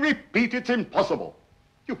important. I repeat, it's impossible.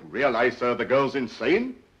 You realize, sir, the girl's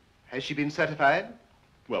insane? Has she been certified?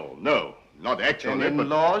 Well, no, not actually, Then in but...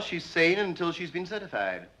 law, she's sane until she's been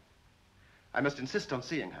certified. I must insist on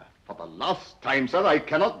seeing her. For the last time, sir, I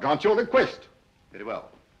cannot grant your request. Very well.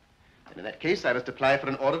 Then in that case, I must apply for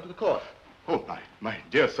an order to the court. Oh, my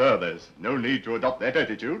dear sir, there's no need to adopt that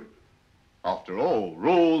attitude. After all,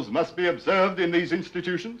 rules must be observed in these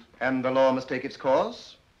institutions. And the law must take its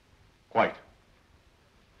course? Quite.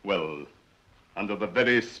 Well, under the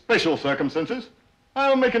very special circumstances,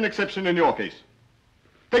 I'll make an exception in your case.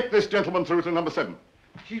 Take this gentleman through to number 7.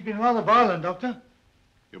 She's been rather violent, Doctor.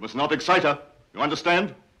 You must not excite her. You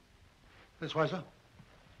understand? This way, sir.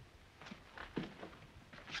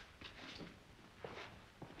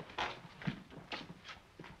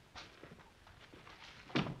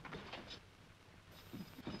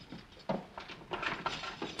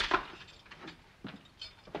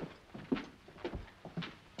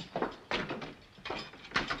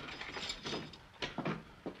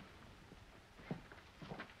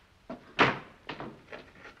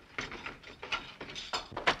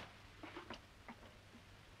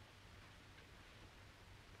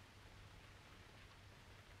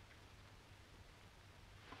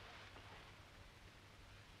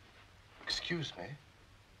 Excuse me.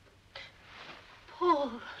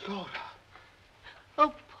 Paul. Laura.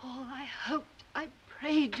 Oh, Paul, I hoped, I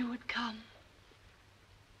prayed you would come.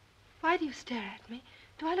 Why do you stare at me?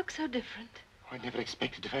 Do I look so different? I never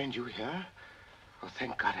expected to find you here. Oh,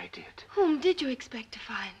 thank God I did. Whom did you expect to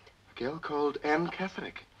find? A girl called Anne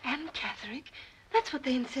Catherick. Anne Catherick? That's what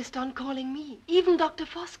they insist on calling me. Even Dr.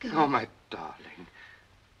 Fosco. Oh, my darling.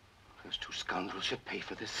 Those two scoundrels should pay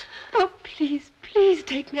for this. Oh, please, please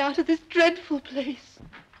take me out of this dreadful place.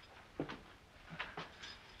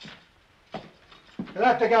 You'll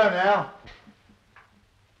have to go now.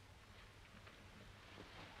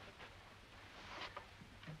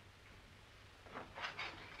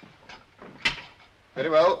 Very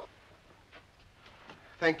well.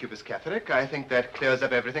 Thank you, Miss Catherick. I think that clears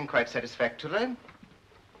up everything quite satisfactorily.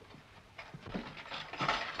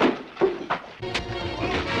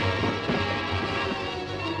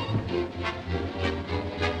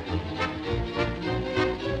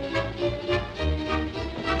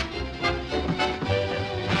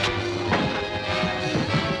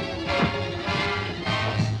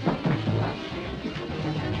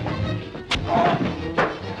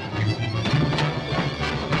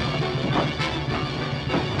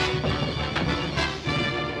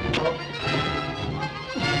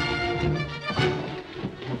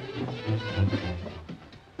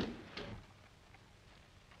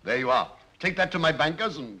 There you are. Take that to my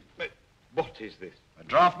bankers and... But what is this? A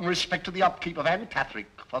draft in respect to the upkeep of Anne Catherick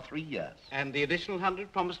for 3 years. And the additional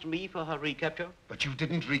 100 promised to me for her recapture? But you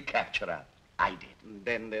didn't recapture her. I did. And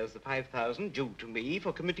then there's the 5,000 due to me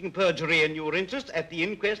for committing perjury in your interest at the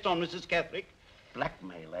inquest on Mrs. Catherick.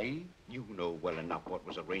 Blackmail, eh? You know well enough what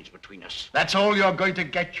was arranged between us. That's all you're going to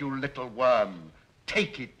get, you little worm.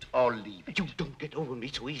 Take it or leave it. You don't get over me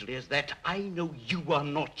so easily as that. I know you are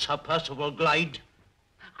not Sir Percival Glyde.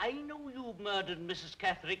 I know you murdered Mrs.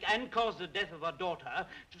 Catherick and caused the death of her daughter,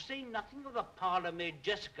 to say nothing of the parlour-maid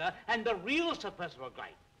Jessica and the real Sir Percival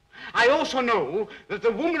Glyde. I also know that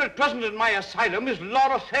the woman at present in my asylum is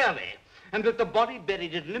Laura Fairlie, and that the body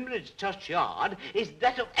buried in Limerick's churchyard is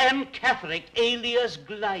that of Anne Catherick, alias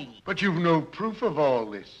Glyde. But you've no proof of all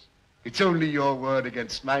this. It's only your word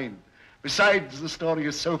against mine. Besides, the story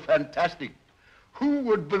is so fantastic. Who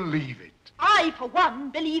would believe it? I, for one,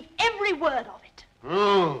 believe every word of it.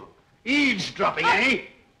 Oh, eavesdropping, eh?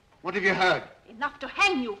 What have you heard? Enough to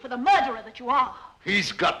hang you for the murderer that you are.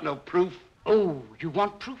 He's got no proof. Oh, you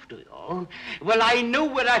want proof, do you? Well, I know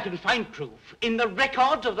where I can find proof. In the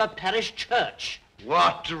records of the parish church.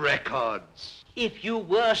 What records? If you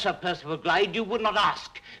were Sir Percival Glyde, you would not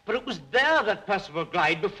ask. But it was there that Percival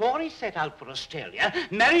Glyde, before he set out for Australia,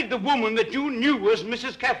 married the woman that you knew as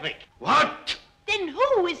Mrs. Catherick. What? Then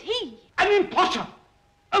who is he? An imposter,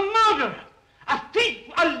 a murderer, a thief,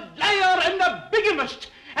 a liar, and a bigamist.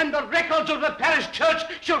 And the records of the parish church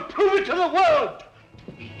shall prove it to the world.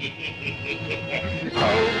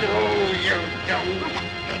 Oh, no, you don't.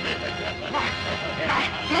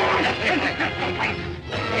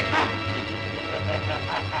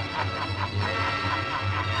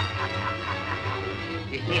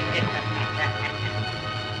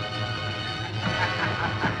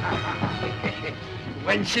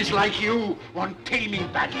 Wenches like you want taming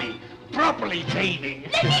badly. Properly taming.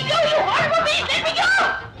 Let me go, you horrible beast! Let me go!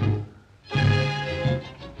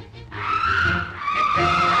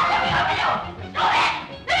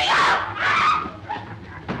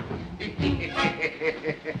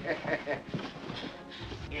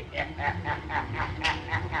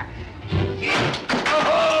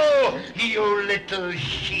 Oh, you little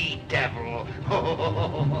she-devil.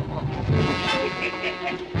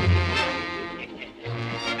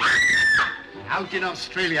 Out in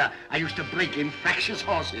Australia, I used to break in fractious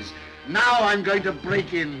horses. Now I'm going to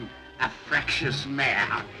break in a fractious mare.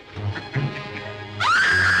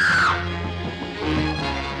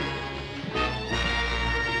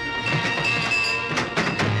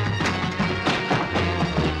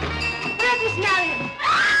 Where's Miss Marion?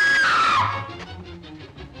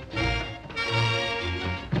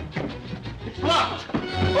 It's locked.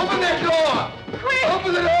 Open that door. Quick!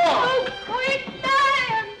 Open the door. Oh, quick,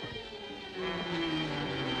 Marion!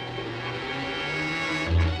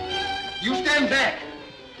 You stand back.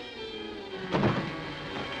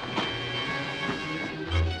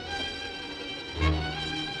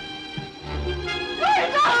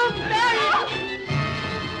 Where's old Marion?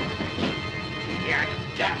 You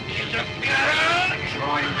damn interferer!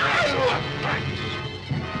 Join us.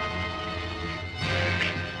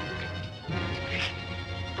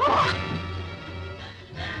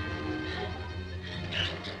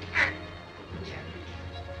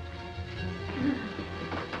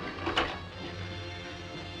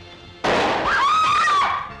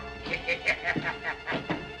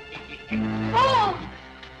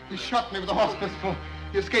 He shot me with a horse pistol.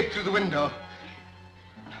 He escaped through the window.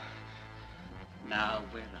 Now,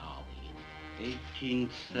 where are we?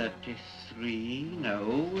 1833?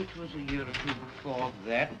 No, it was a year or two before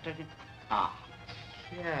that. Ah,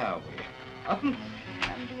 here we are. And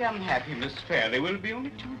the unhappy Miss Fairlie will be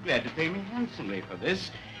only too glad to pay me handsomely for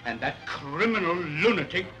this, and that criminal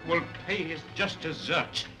lunatic will pay his just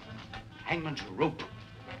desert. Hangman's rope.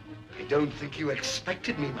 I don't think you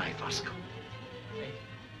expected me, my Fosco.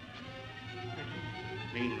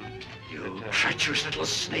 You treacherous little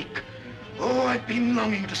snake. Oh, I've been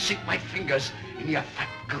longing to sink my fingers in your fat,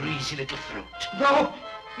 greasy little throat. No!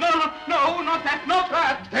 No, no, not that, not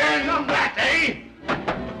that! Then not that, eh?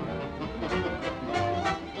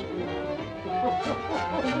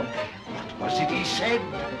 What was it he said?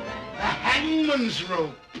 The hangman's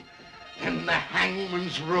rope. Then the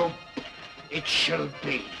hangman's rope it shall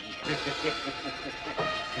be.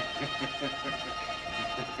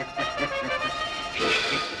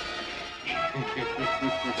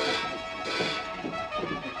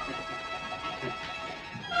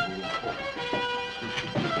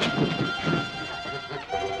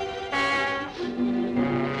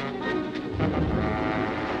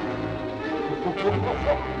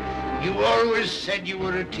 You always said you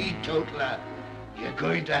were a teetotaler. You're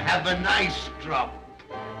going to have a nice drop.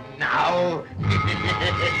 Now.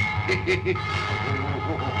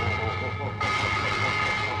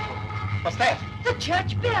 What's that? The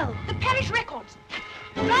church bell. The parish records.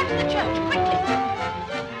 Drive to the church, quickly.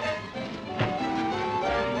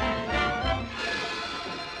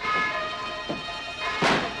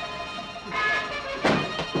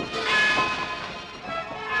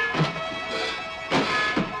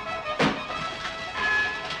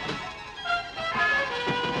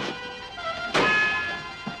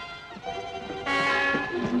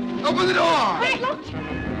 Open the door! Wait, look!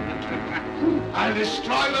 I'll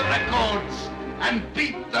destroy the records and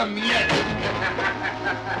beat them yet.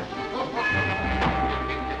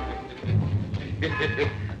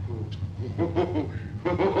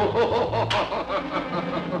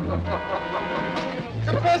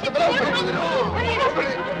 Percival, open the door!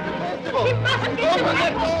 He mustn't get Open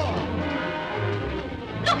that door!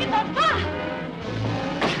 Look, it's on fire!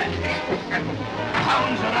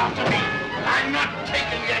 Hounds are after me. I'm not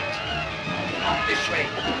taken yet. Not this way.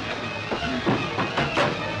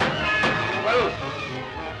 Well,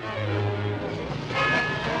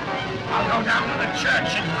 I'll go down to the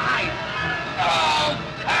church and hide. Oh,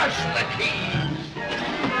 curse the keys!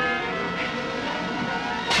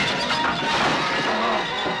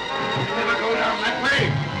 Never go down that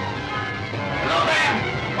way. Hello there!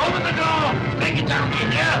 Open the door! Break it down,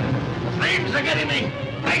 you hear? The flames are getting me!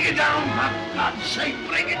 Break it down! For God's sake,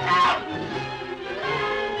 break it down!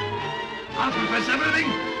 I'll confess everything.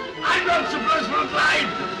 I'm not Sir Percival Glyde.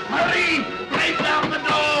 Marie, break down the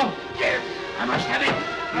door! Yes, I must have it.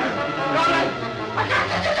 Laura, I can't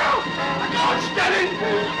let it out! I can't stand it!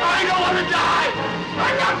 I don't want to die! I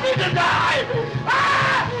don't need to die!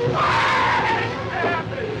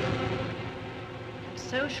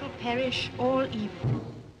 So shall perish all evil.